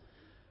sons?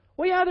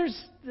 Well, yeah,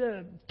 there's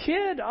the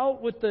kid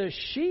out with the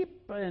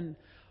sheep. And,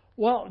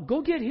 well,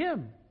 go get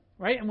him.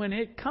 Right? And when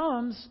it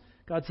comes,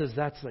 God says,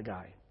 that's the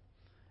guy.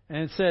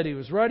 And it said he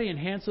was ruddy and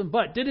handsome.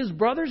 But did his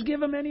brothers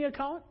give him any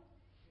account?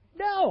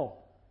 No.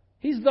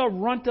 He's the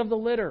runt of the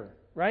litter.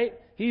 Right?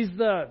 He's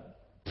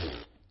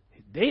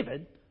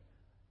David.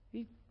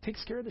 He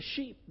takes care of the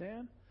sheep,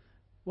 man.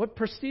 What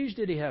prestige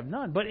did he have?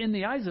 None. But in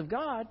the eyes of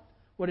God,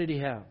 what did he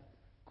have?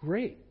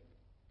 Great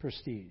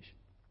prestige.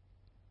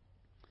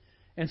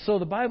 And so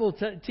the Bible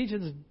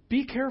teaches us,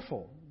 be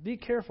careful. Be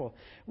careful.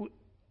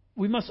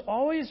 We must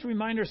always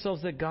remind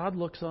ourselves that God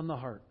looks on the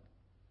heart.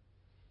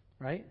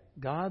 Right?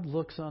 God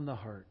looks on the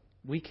heart.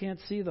 We can't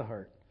see the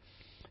heart.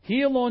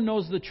 He alone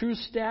knows the true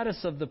status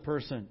of the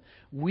person.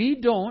 We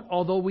don't,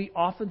 although we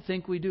often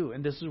think we do.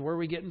 And this is where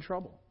we get in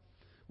trouble.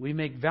 We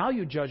make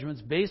value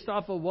judgments based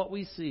off of what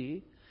we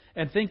see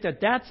and think that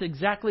that's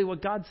exactly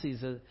what God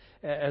sees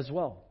as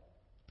well.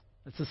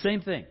 It's the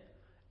same thing.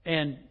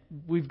 And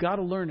we've got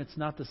to learn it's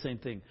not the same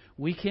thing.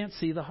 We can't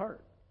see the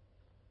heart.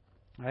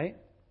 Right?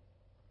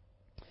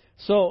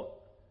 So,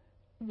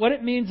 what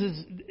it means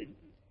is,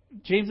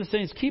 James is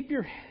saying, is keep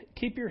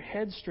your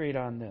head straight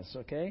on this,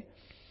 okay?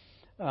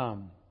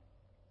 And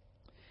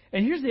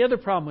here's the other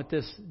problem with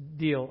this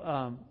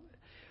deal.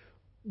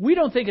 We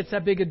don't think it's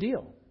that big a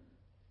deal.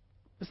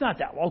 It's not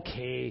that,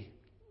 okay,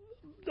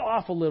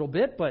 off a little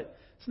bit, but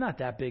it's not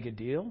that big a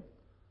deal.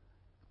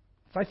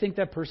 If I think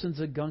that person's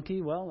a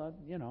gunky, well,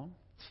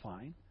 it's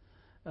fine.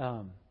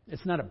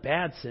 It's not a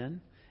bad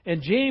sin.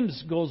 And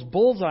James goes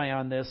bullseye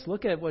on this.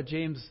 Look at what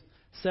James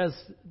says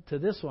to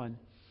this one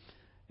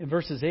in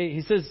verses 8.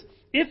 He says,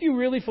 if you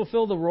really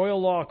fulfill the royal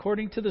law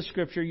according to the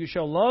Scripture, you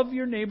shall love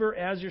your neighbor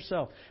as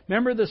yourself.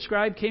 Remember the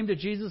scribe came to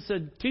Jesus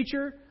and said,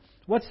 Teacher,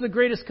 What's the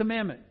greatest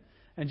commandment?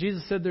 And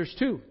Jesus said there's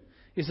two.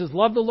 He says,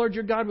 love the Lord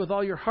your God with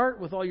all your heart,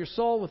 with all your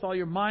soul, with all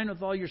your mind,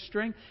 with all your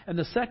strength. And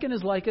the second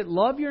is like it,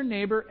 love your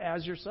neighbor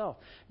as yourself.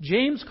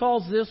 James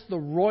calls this the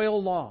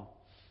royal law.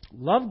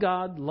 Love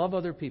God, love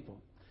other people.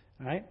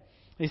 All right?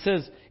 He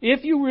says,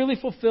 if you really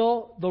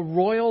fulfill the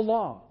royal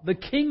law, the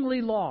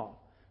kingly law,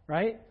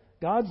 right?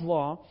 God's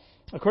law,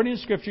 according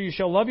to Scripture, you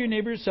shall love your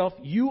neighbor yourself.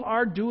 You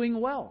are doing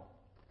well.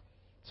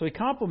 So he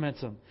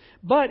compliments him.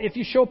 But if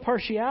you show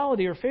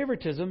partiality or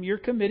favoritism, you're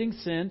committing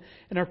sin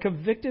and are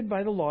convicted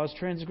by the law as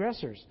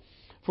transgressors.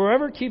 For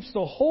whoever keeps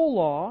the whole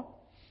law,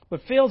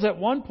 but fails at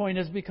one point,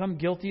 has become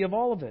guilty of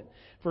all of it.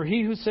 For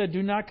he who said,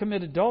 do not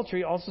commit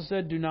adultery, also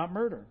said, do not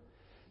murder.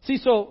 See,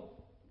 so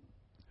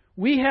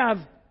we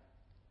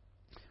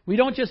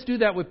don't just do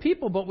that with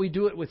people, but we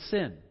do it with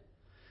sin.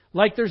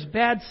 Like there's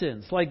bad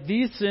sins. Like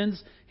these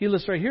sins, he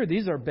lists right here,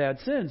 these are bad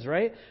sins,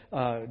 right?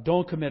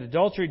 Don't commit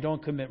adultery,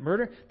 don't commit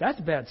murder. That's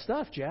bad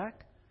stuff,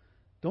 Jack.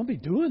 Don't be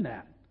doing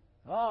that.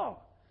 Oh.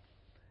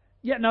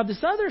 Yeah, now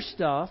this other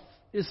stuff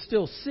is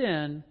still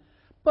sin,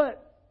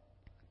 but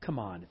come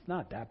on, it's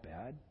not that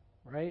bad,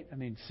 right? I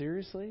mean,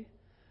 seriously?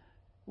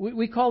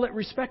 We call it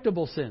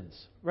respectable sins,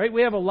 right?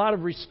 We have a lot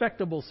of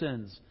respectable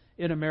sins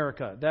in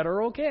America that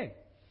are okay.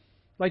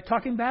 Like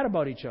talking bad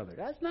about each other.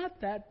 That's not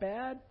that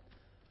bad.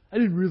 I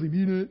didn't really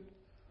mean it.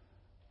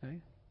 Okay?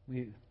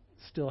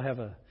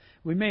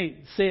 We may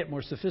say it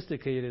more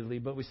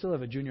sophisticatedly, but we still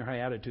have a junior high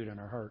attitude in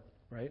our heart,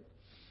 right?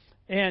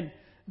 And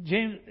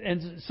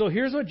so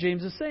here's what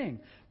James is saying.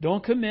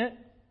 Don't commit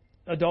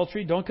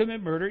adultery, don't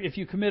commit murder. If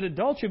you commit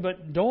adultery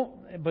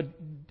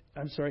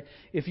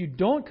if you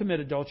don't commit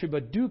adultery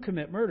but do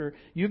commit murder,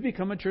 you've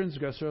become a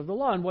transgressor of the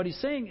law. And what he's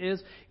saying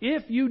is,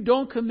 if you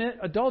don't commit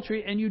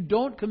adultery and you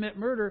don't commit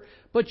murder,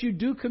 but you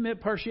do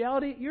commit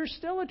partiality, you're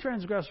still a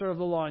transgressor of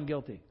the law and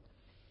guilty.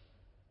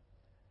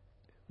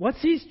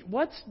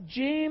 What's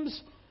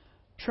James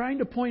trying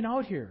to point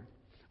out here?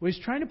 What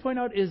he's trying to point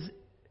out is,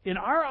 in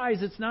our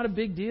eyes, it's not a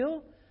big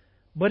deal,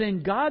 but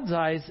in God's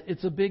eyes,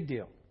 it's a big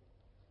deal.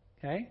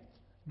 Okay?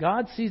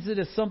 God sees it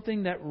as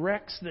something that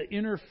wrecks the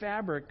inner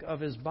fabric of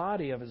His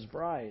body, of His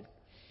bride.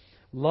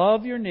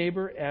 Love your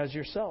neighbor as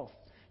yourself.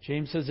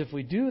 James says if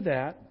we do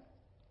that,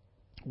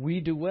 we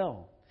do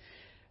well.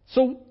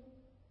 So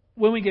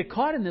when we get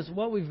caught in this,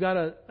 what we've got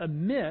to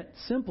admit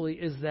simply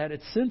is that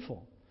it's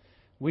sinful.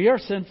 We are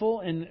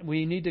sinful, and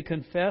we need to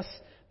confess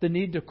the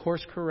need to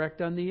course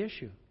correct on the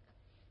issue.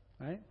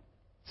 Right?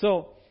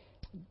 So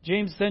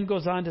James then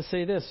goes on to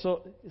say this.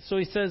 So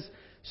he says,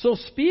 so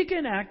speak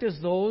and act as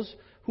those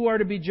who are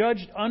to be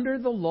judged under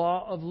the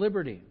law of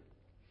liberty.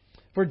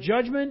 For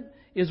judgment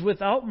is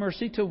without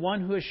mercy to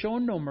one who has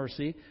shown no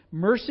mercy.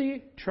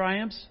 Mercy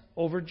triumphs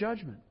over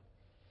judgment.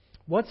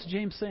 What's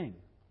James saying?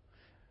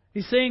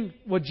 He's saying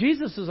what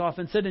Jesus has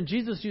often said, and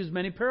Jesus used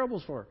many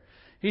parables for.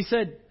 He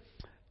said,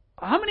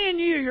 how many in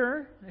you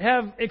here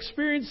have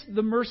experienced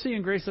the mercy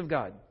and grace of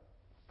God?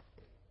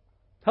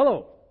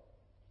 Hello.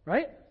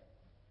 Right?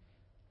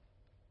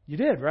 You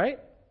did, right?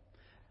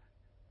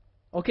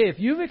 Okay, if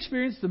you've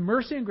experienced the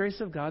mercy and grace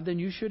of God, then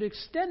you should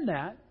extend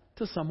that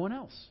to someone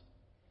else.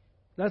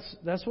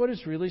 That's what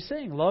it's really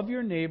saying. Love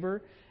your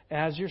neighbor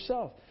as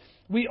yourself.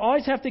 We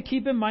always have to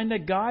keep in mind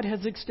that God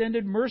has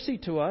extended mercy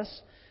to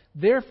us.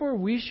 Therefore,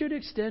 we should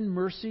extend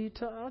mercy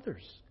to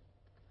others.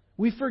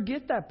 We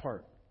forget that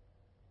part.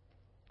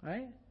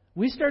 Right?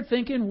 We start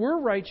thinking we're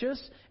righteous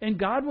and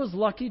God was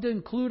lucky to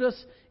include us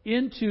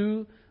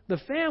into the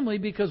family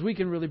because we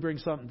can really bring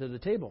something to the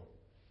table.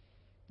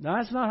 No,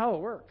 that's not how it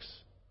works.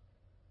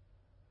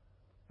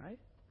 Right?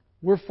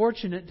 We're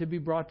fortunate to be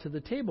brought to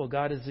the table.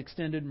 God has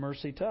extended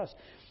mercy to us.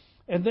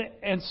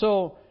 And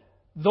so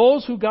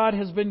those who God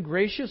has been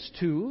gracious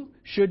to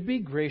should be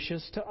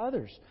gracious to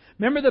others.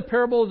 Remember the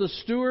parable of the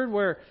steward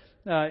where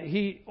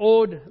he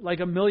owed like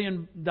 $1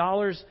 million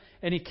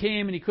and he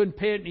came and he couldn't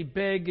pay it and he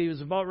begged. He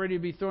was about ready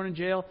to be thrown in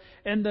jail.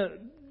 And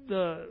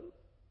the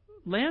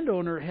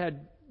landowner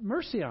had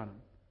mercy on him.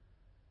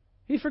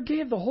 He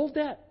forgave the whole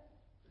debt.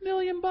 $1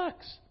 million.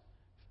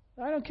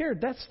 I don't care.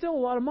 That's still a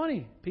lot of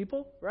money,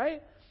 people,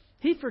 right?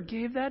 He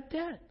forgave that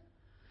debt.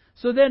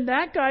 So then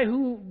that guy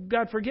who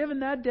got forgiven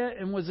that debt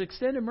and was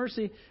extended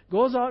mercy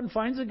goes out and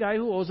finds a guy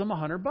who owes him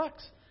 $100.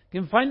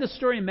 You can find the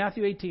story in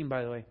Matthew 18,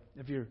 by the way,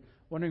 if you're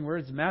wondering where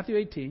it's Matthew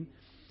 18.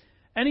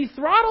 And he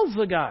throttles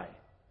the guy,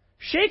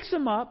 shakes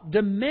him up,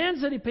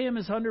 demands that he pay him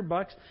his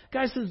 $100.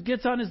 Guy says,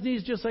 gets on his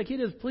knees just like he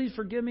does. Please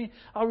forgive me.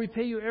 I'll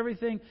repay you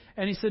everything.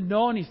 And he said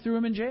no, and he threw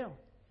him in jail.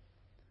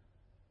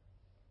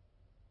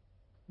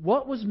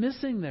 What was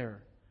missing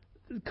there?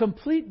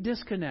 Complete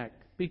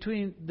disconnect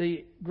between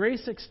the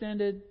grace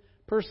extended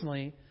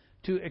personally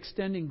to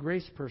extending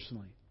grace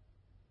personally.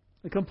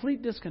 A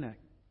complete disconnect.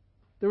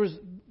 There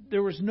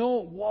was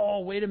no,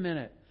 whoa, wait a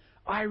minute.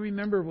 I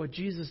remember what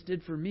Jesus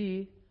did for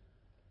me.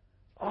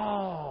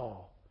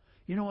 Oh,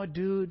 you know what,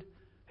 dude?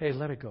 Hey,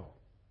 let it go.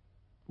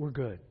 We're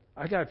good.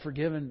 I got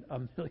forgiven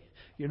 $1 million.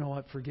 You know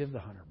what? Forgive the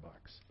 $100.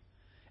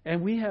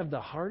 And we have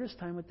the hardest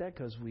time with that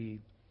because we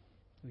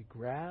We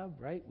grab,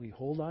 right? We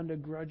hold on to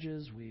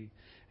grudges.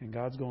 And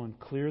God's going,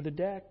 clear the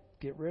deck,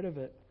 get rid of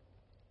it.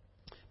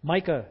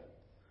 Micah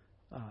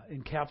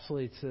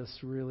encapsulates this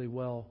really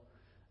well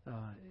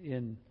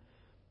in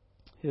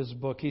his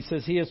book. He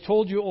says, He has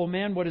told you, O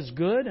man, what is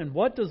good, and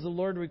what does the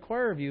Lord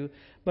require of you,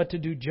 but to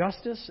do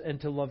justice and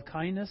to love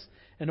kindness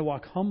and to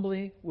walk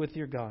humbly with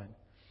your God.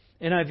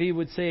 NIV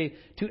would say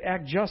to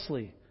act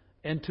justly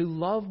and to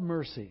love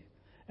mercy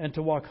and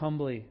to walk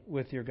humbly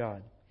with your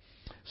God.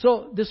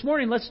 So this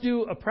morning, let's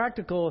do a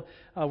practical.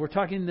 We're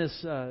talking this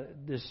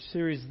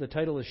series. The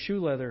title is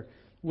Shoe Leather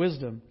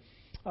Wisdom.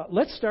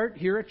 Let's start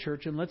here at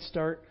church, and let's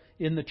start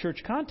in the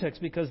church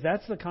context, because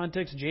that's the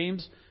context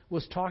James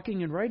was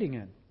talking and writing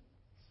in.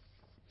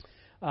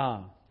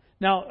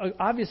 Now,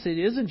 obviously,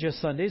 it isn't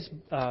just Sundays.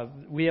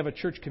 We have a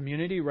church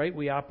community, right?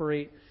 We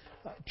operate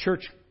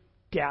church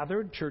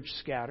gathered, church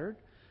scattered.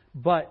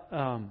 But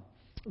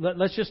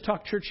let's just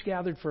talk church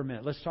gathered for a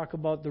minute. Let's talk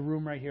about the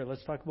room right here.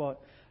 Let's talk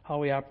about how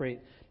we operate.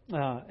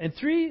 And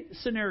 3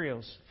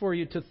 scenarios for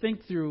you to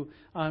think through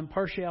on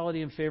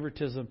partiality and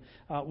favoritism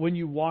when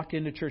you walk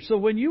into church. So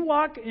when you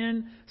walk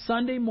in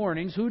Sunday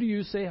mornings, who do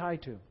you say hi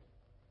to?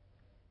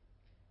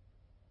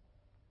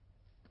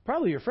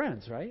 Probably your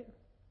friends, right?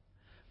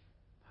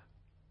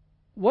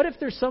 What if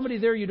there's somebody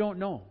there you don't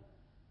know?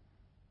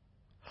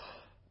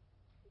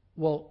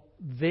 Well,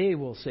 they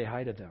will say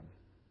hi to them.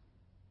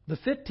 The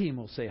fit team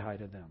will say hi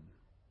to them.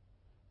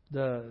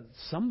 The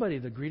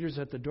greeters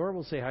at the door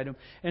will say hi to them.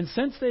 And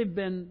since they've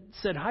been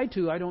said hi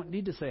to, I don't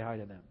need to say hi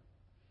to them.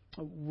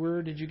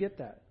 Where did you get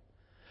that?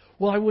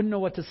 Well, I wouldn't know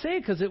what to say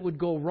because it would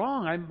go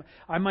wrong.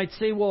 I might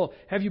say, well,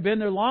 have you been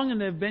there long? And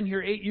they've been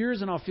here 8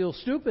 years, and I'll feel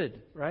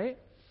stupid, right?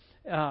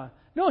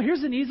 No,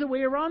 here's an easy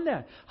way around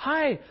that.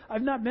 Hi,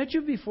 I've not met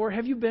you before.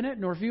 Have you been at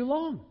Northview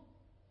long?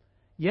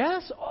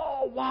 Yes?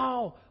 Oh,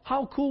 wow.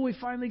 How cool we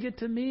finally get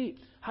to meet.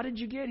 How did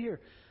you get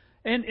here?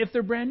 And if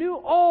they're brand new,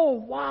 oh,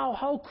 wow,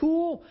 how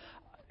cool.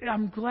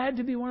 I'm glad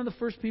to be one of the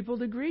first people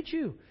to greet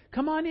you.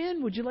 Come on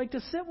in. Would you like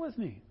to sit with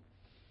me?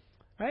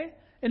 Right?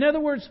 In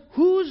other words,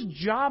 whose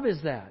job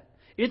is that?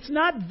 It's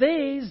not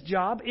they's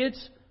job.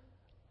 It's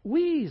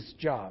we's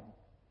job.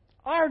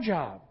 Our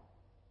job.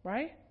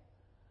 Right?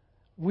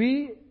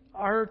 We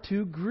are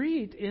to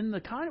greet in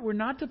the context. We're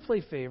not to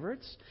play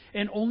favorites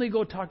and only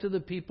go talk to the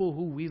people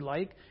who we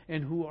like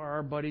and who are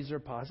our buddies or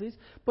posses,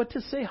 but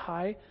to say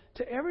hi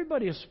to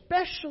everybody,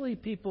 especially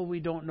people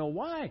we don't know.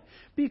 Why?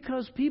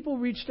 Because people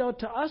reached out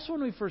to us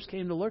when we first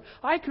came to Lord.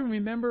 I can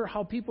remember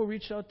how people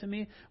reached out to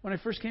me when I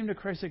first came to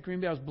Christ at Green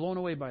Bay. I was blown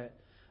away by it.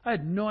 I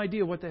had no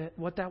idea what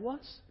that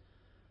was.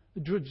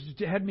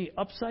 It had me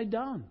upside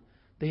down.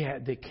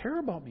 They care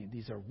about me.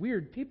 These are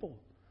weird people,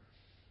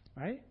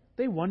 right?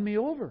 They won me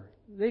over.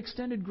 They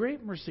extended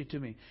great mercy to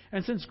me.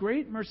 And since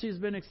great mercy has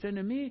been extended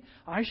to me,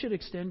 I should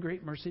extend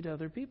great mercy to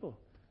other people.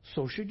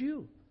 So should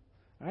you.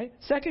 Right?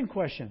 Second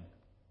question.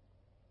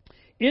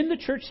 In the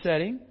church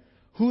setting,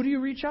 who do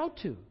you reach out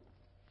to?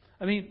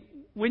 I mean,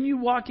 when you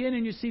walk in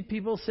and you see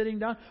people sitting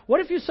down,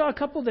 what if you saw a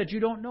couple that you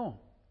don't know?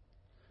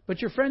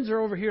 But your friends are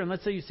over here, and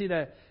let's say you see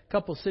that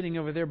couple sitting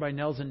over there by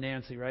Nels and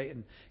Nancy, right?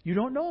 And you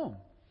don't know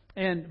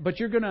them. But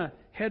you're going to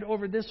head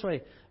over this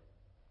way.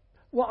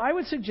 Well, I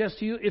would suggest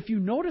to you, if you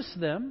notice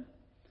them,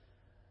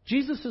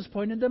 Jesus has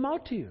pointed them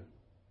out to you.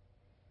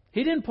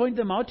 He didn't point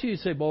them out to you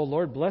and say, well,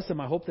 Lord bless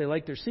them, I hope they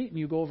like their seat, and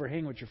you go over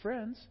hang with your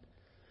friends.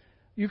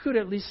 You could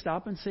at least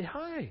stop and say,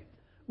 hi.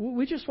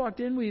 We just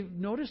walked in, we've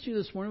noticed you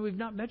this morning, we've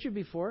not met you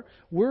before.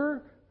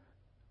 We're,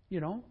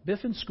 Biff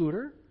and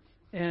Scooter,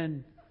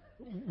 and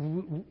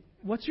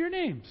what's your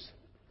names?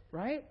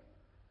 Right?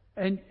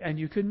 And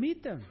you can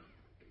meet them.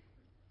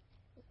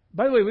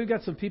 By the way, we've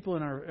got some people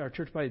in our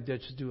church body that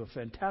just do a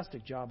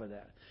fantastic job of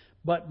that.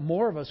 But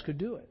more of us could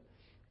do it.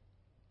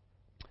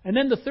 And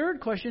then the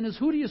third question is,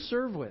 who do you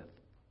serve with?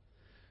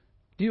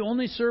 Do you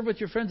only serve with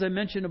your friends? I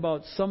mentioned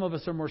about some of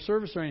us are more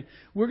service-oriented.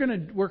 We're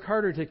going to work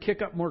harder to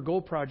kick up more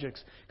Go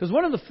projects. Because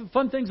one of the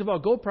fun things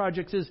about Go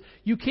projects is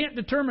you can't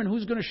determine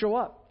who's going to show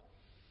up.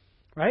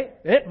 Right?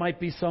 It might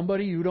be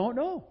somebody you don't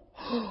know.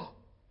 Oh,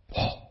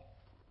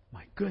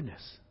 my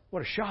goodness.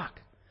 What a shock.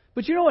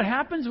 But you know what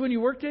happens when you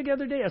work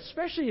together today?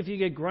 Especially if you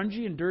get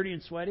grungy and dirty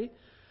and sweaty.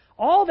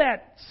 All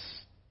that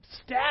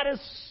status,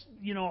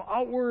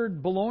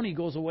 outward baloney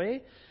goes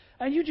away.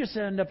 And you just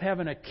end up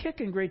having a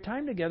kick and great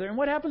time together. And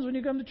what happens when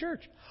you come to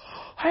church?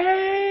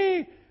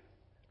 Hey,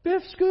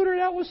 Biff Scooter,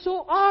 that was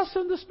so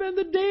awesome to spend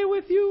the day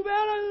with you,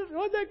 man.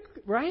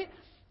 Right?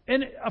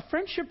 And a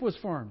friendship was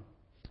formed.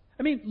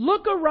 I mean,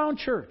 look around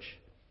church.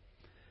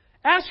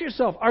 Ask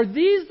yourself, are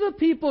these the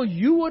people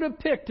you would have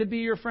picked to be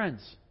your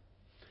friends?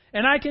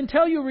 And I can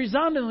tell you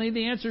resoundingly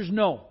the answer is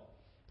no.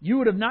 You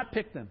would have not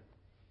picked them.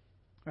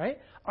 Right?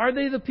 Are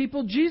they the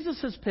people Jesus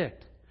has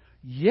picked?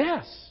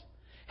 Yes.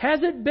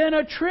 Has it been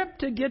a trip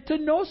to get to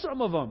know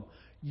some of them?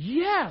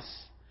 Yes.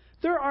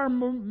 There are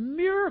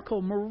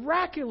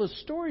miraculous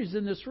stories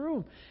in this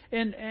room.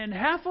 And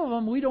half of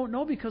them we don't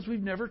know because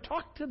we've never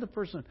talked to the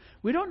person.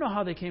 We don't know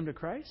how they came to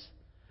Christ.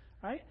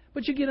 right?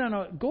 But you get on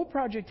a Go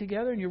project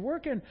together and you're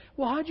working.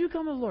 Well, how'd you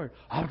come to the Lord?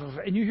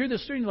 And you hear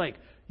this story and you're like,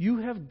 you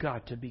have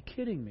got to be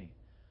kidding me.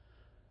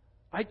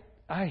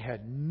 I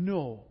had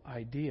no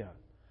idea.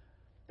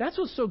 That's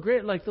what's so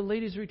great, like the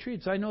ladies'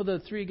 retreats. I know the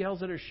 3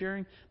 gals that are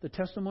sharing the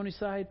testimony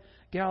side.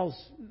 Gals,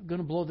 going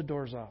to blow the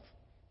doors off.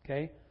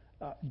 Okay?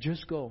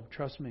 Just go.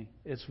 Trust me.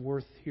 It's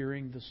worth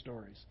hearing the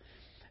stories.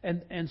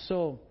 And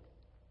so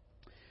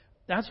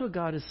that's what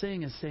God is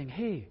saying,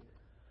 hey,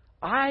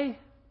 I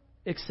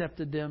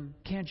accepted them.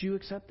 Can't you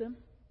accept them?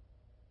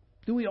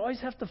 Do we always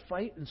have to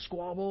fight and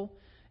squabble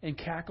and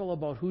cackle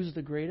about who's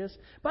the greatest?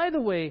 By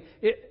the way,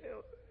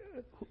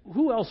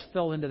 who else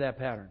fell into that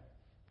pattern?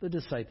 The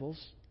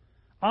disciples.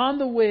 On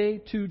the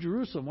way to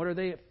Jerusalem, what are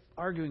they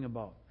arguing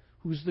about?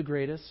 Who's the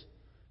greatest?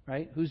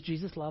 Right? Who's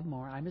Jesus loved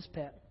more? I'm his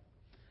pet.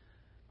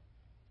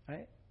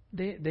 Right?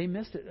 They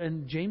missed it.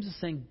 And James is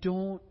saying,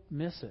 don't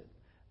miss it.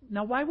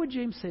 Now, why would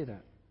James say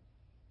that?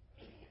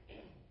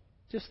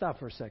 Just stop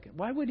for a second.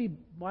 Why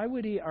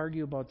would he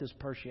argue about this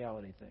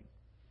partiality thing?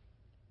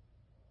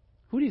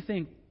 Who do you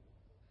think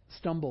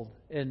stumbled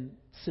and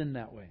sinned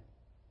that way?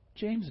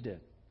 James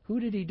did. Who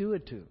did he do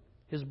it to?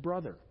 His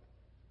brother.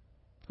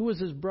 Who was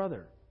his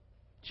brother?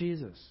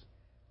 Jesus.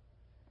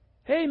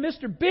 Hey,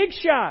 Mr. Big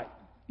Shot,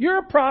 you're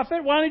a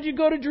prophet. Why don't you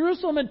go to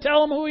Jerusalem and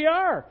tell them who you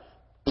are?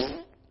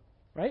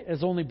 Right?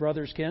 As only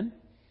brothers can.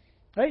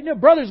 Right? No,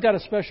 brothers got a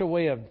special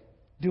way of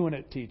doing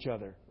it to each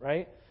other.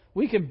 Right?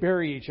 We can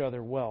bury each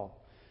other well.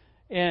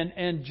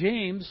 And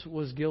James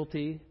was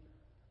guilty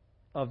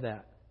of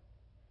that.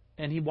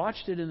 And he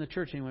watched it in the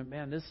church and he went,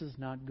 man, this is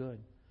not good.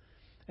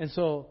 And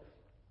so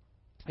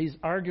he's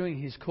arguing,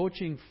 he's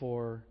coaching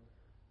for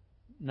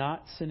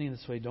not sinning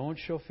this way. Don't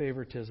show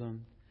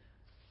favoritism.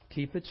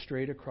 Keep it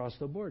straight across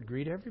the board.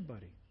 Greet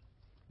everybody.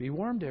 Be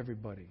warm to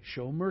everybody.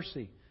 Show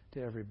mercy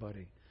to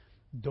everybody.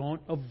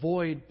 Don't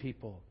avoid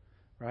people,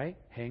 right?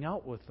 Hang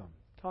out with them.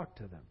 Talk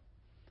to them.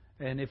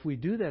 And if we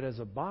do that as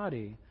a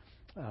body,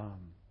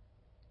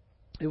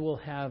 it will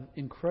have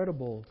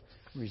incredible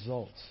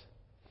results.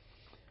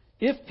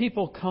 If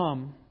people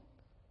come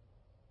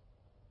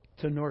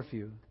to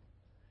Northview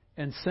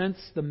and sense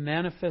the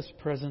manifest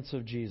presence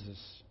of Jesus,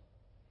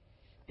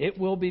 it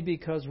will be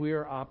because we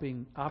are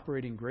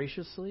operating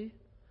graciously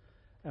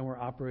and we're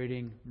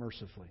operating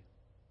mercifully.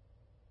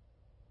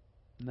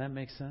 Does that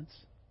make sense?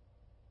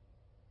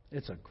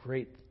 It's a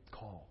great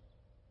call.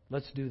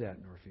 Let's do that,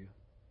 Northview.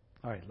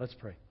 All right, let's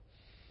pray.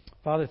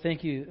 Father,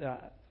 thank you.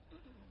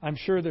 I'm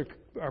sure there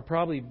are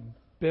probably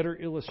better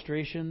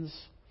illustrations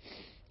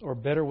or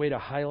better way to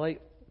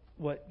highlight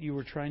what you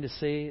were trying to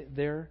say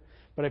there.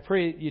 But I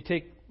pray you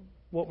take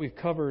what we've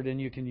covered and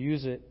you can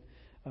use it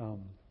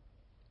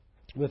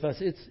with us.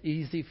 It's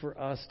easy for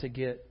us to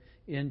get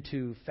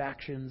into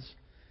factions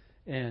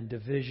and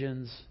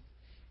divisions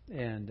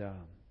and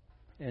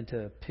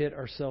to pit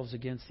ourselves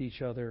against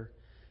each other.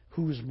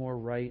 Who's more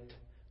right?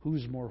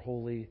 Who's more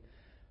holy?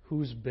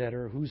 Who's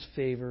better? Who's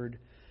favored?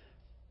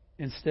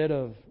 Instead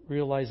of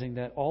realizing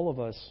that all of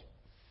us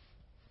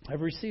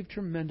have received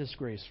tremendous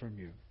grace from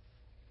you.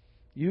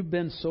 You've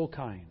been so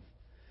kind.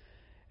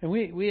 And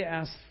we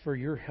ask for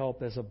your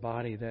help as a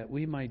body that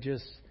we might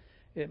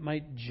it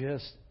might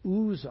just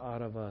ooze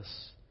out of us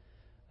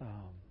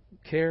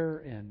care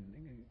and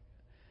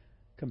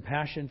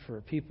compassion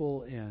for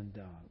people and,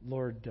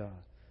 Lord,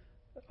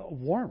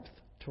 warmth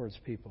towards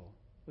people.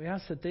 We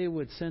ask that they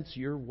would sense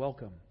your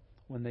welcome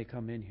when they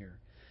come in here.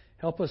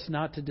 Help us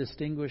not to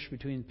distinguish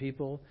between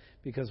people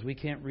because we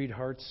can't read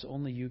hearts.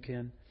 Only you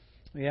can.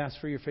 We ask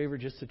for your favor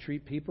just to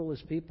treat people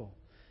as people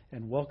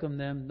and welcome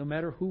them no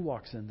matter who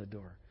walks in the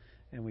door.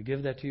 And we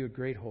give that to you with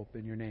great hope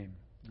in your name.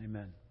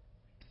 Amen.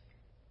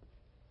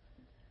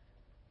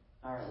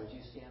 All right, would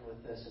you stand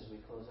with us as we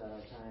close out our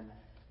time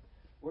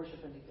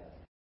worshiping together?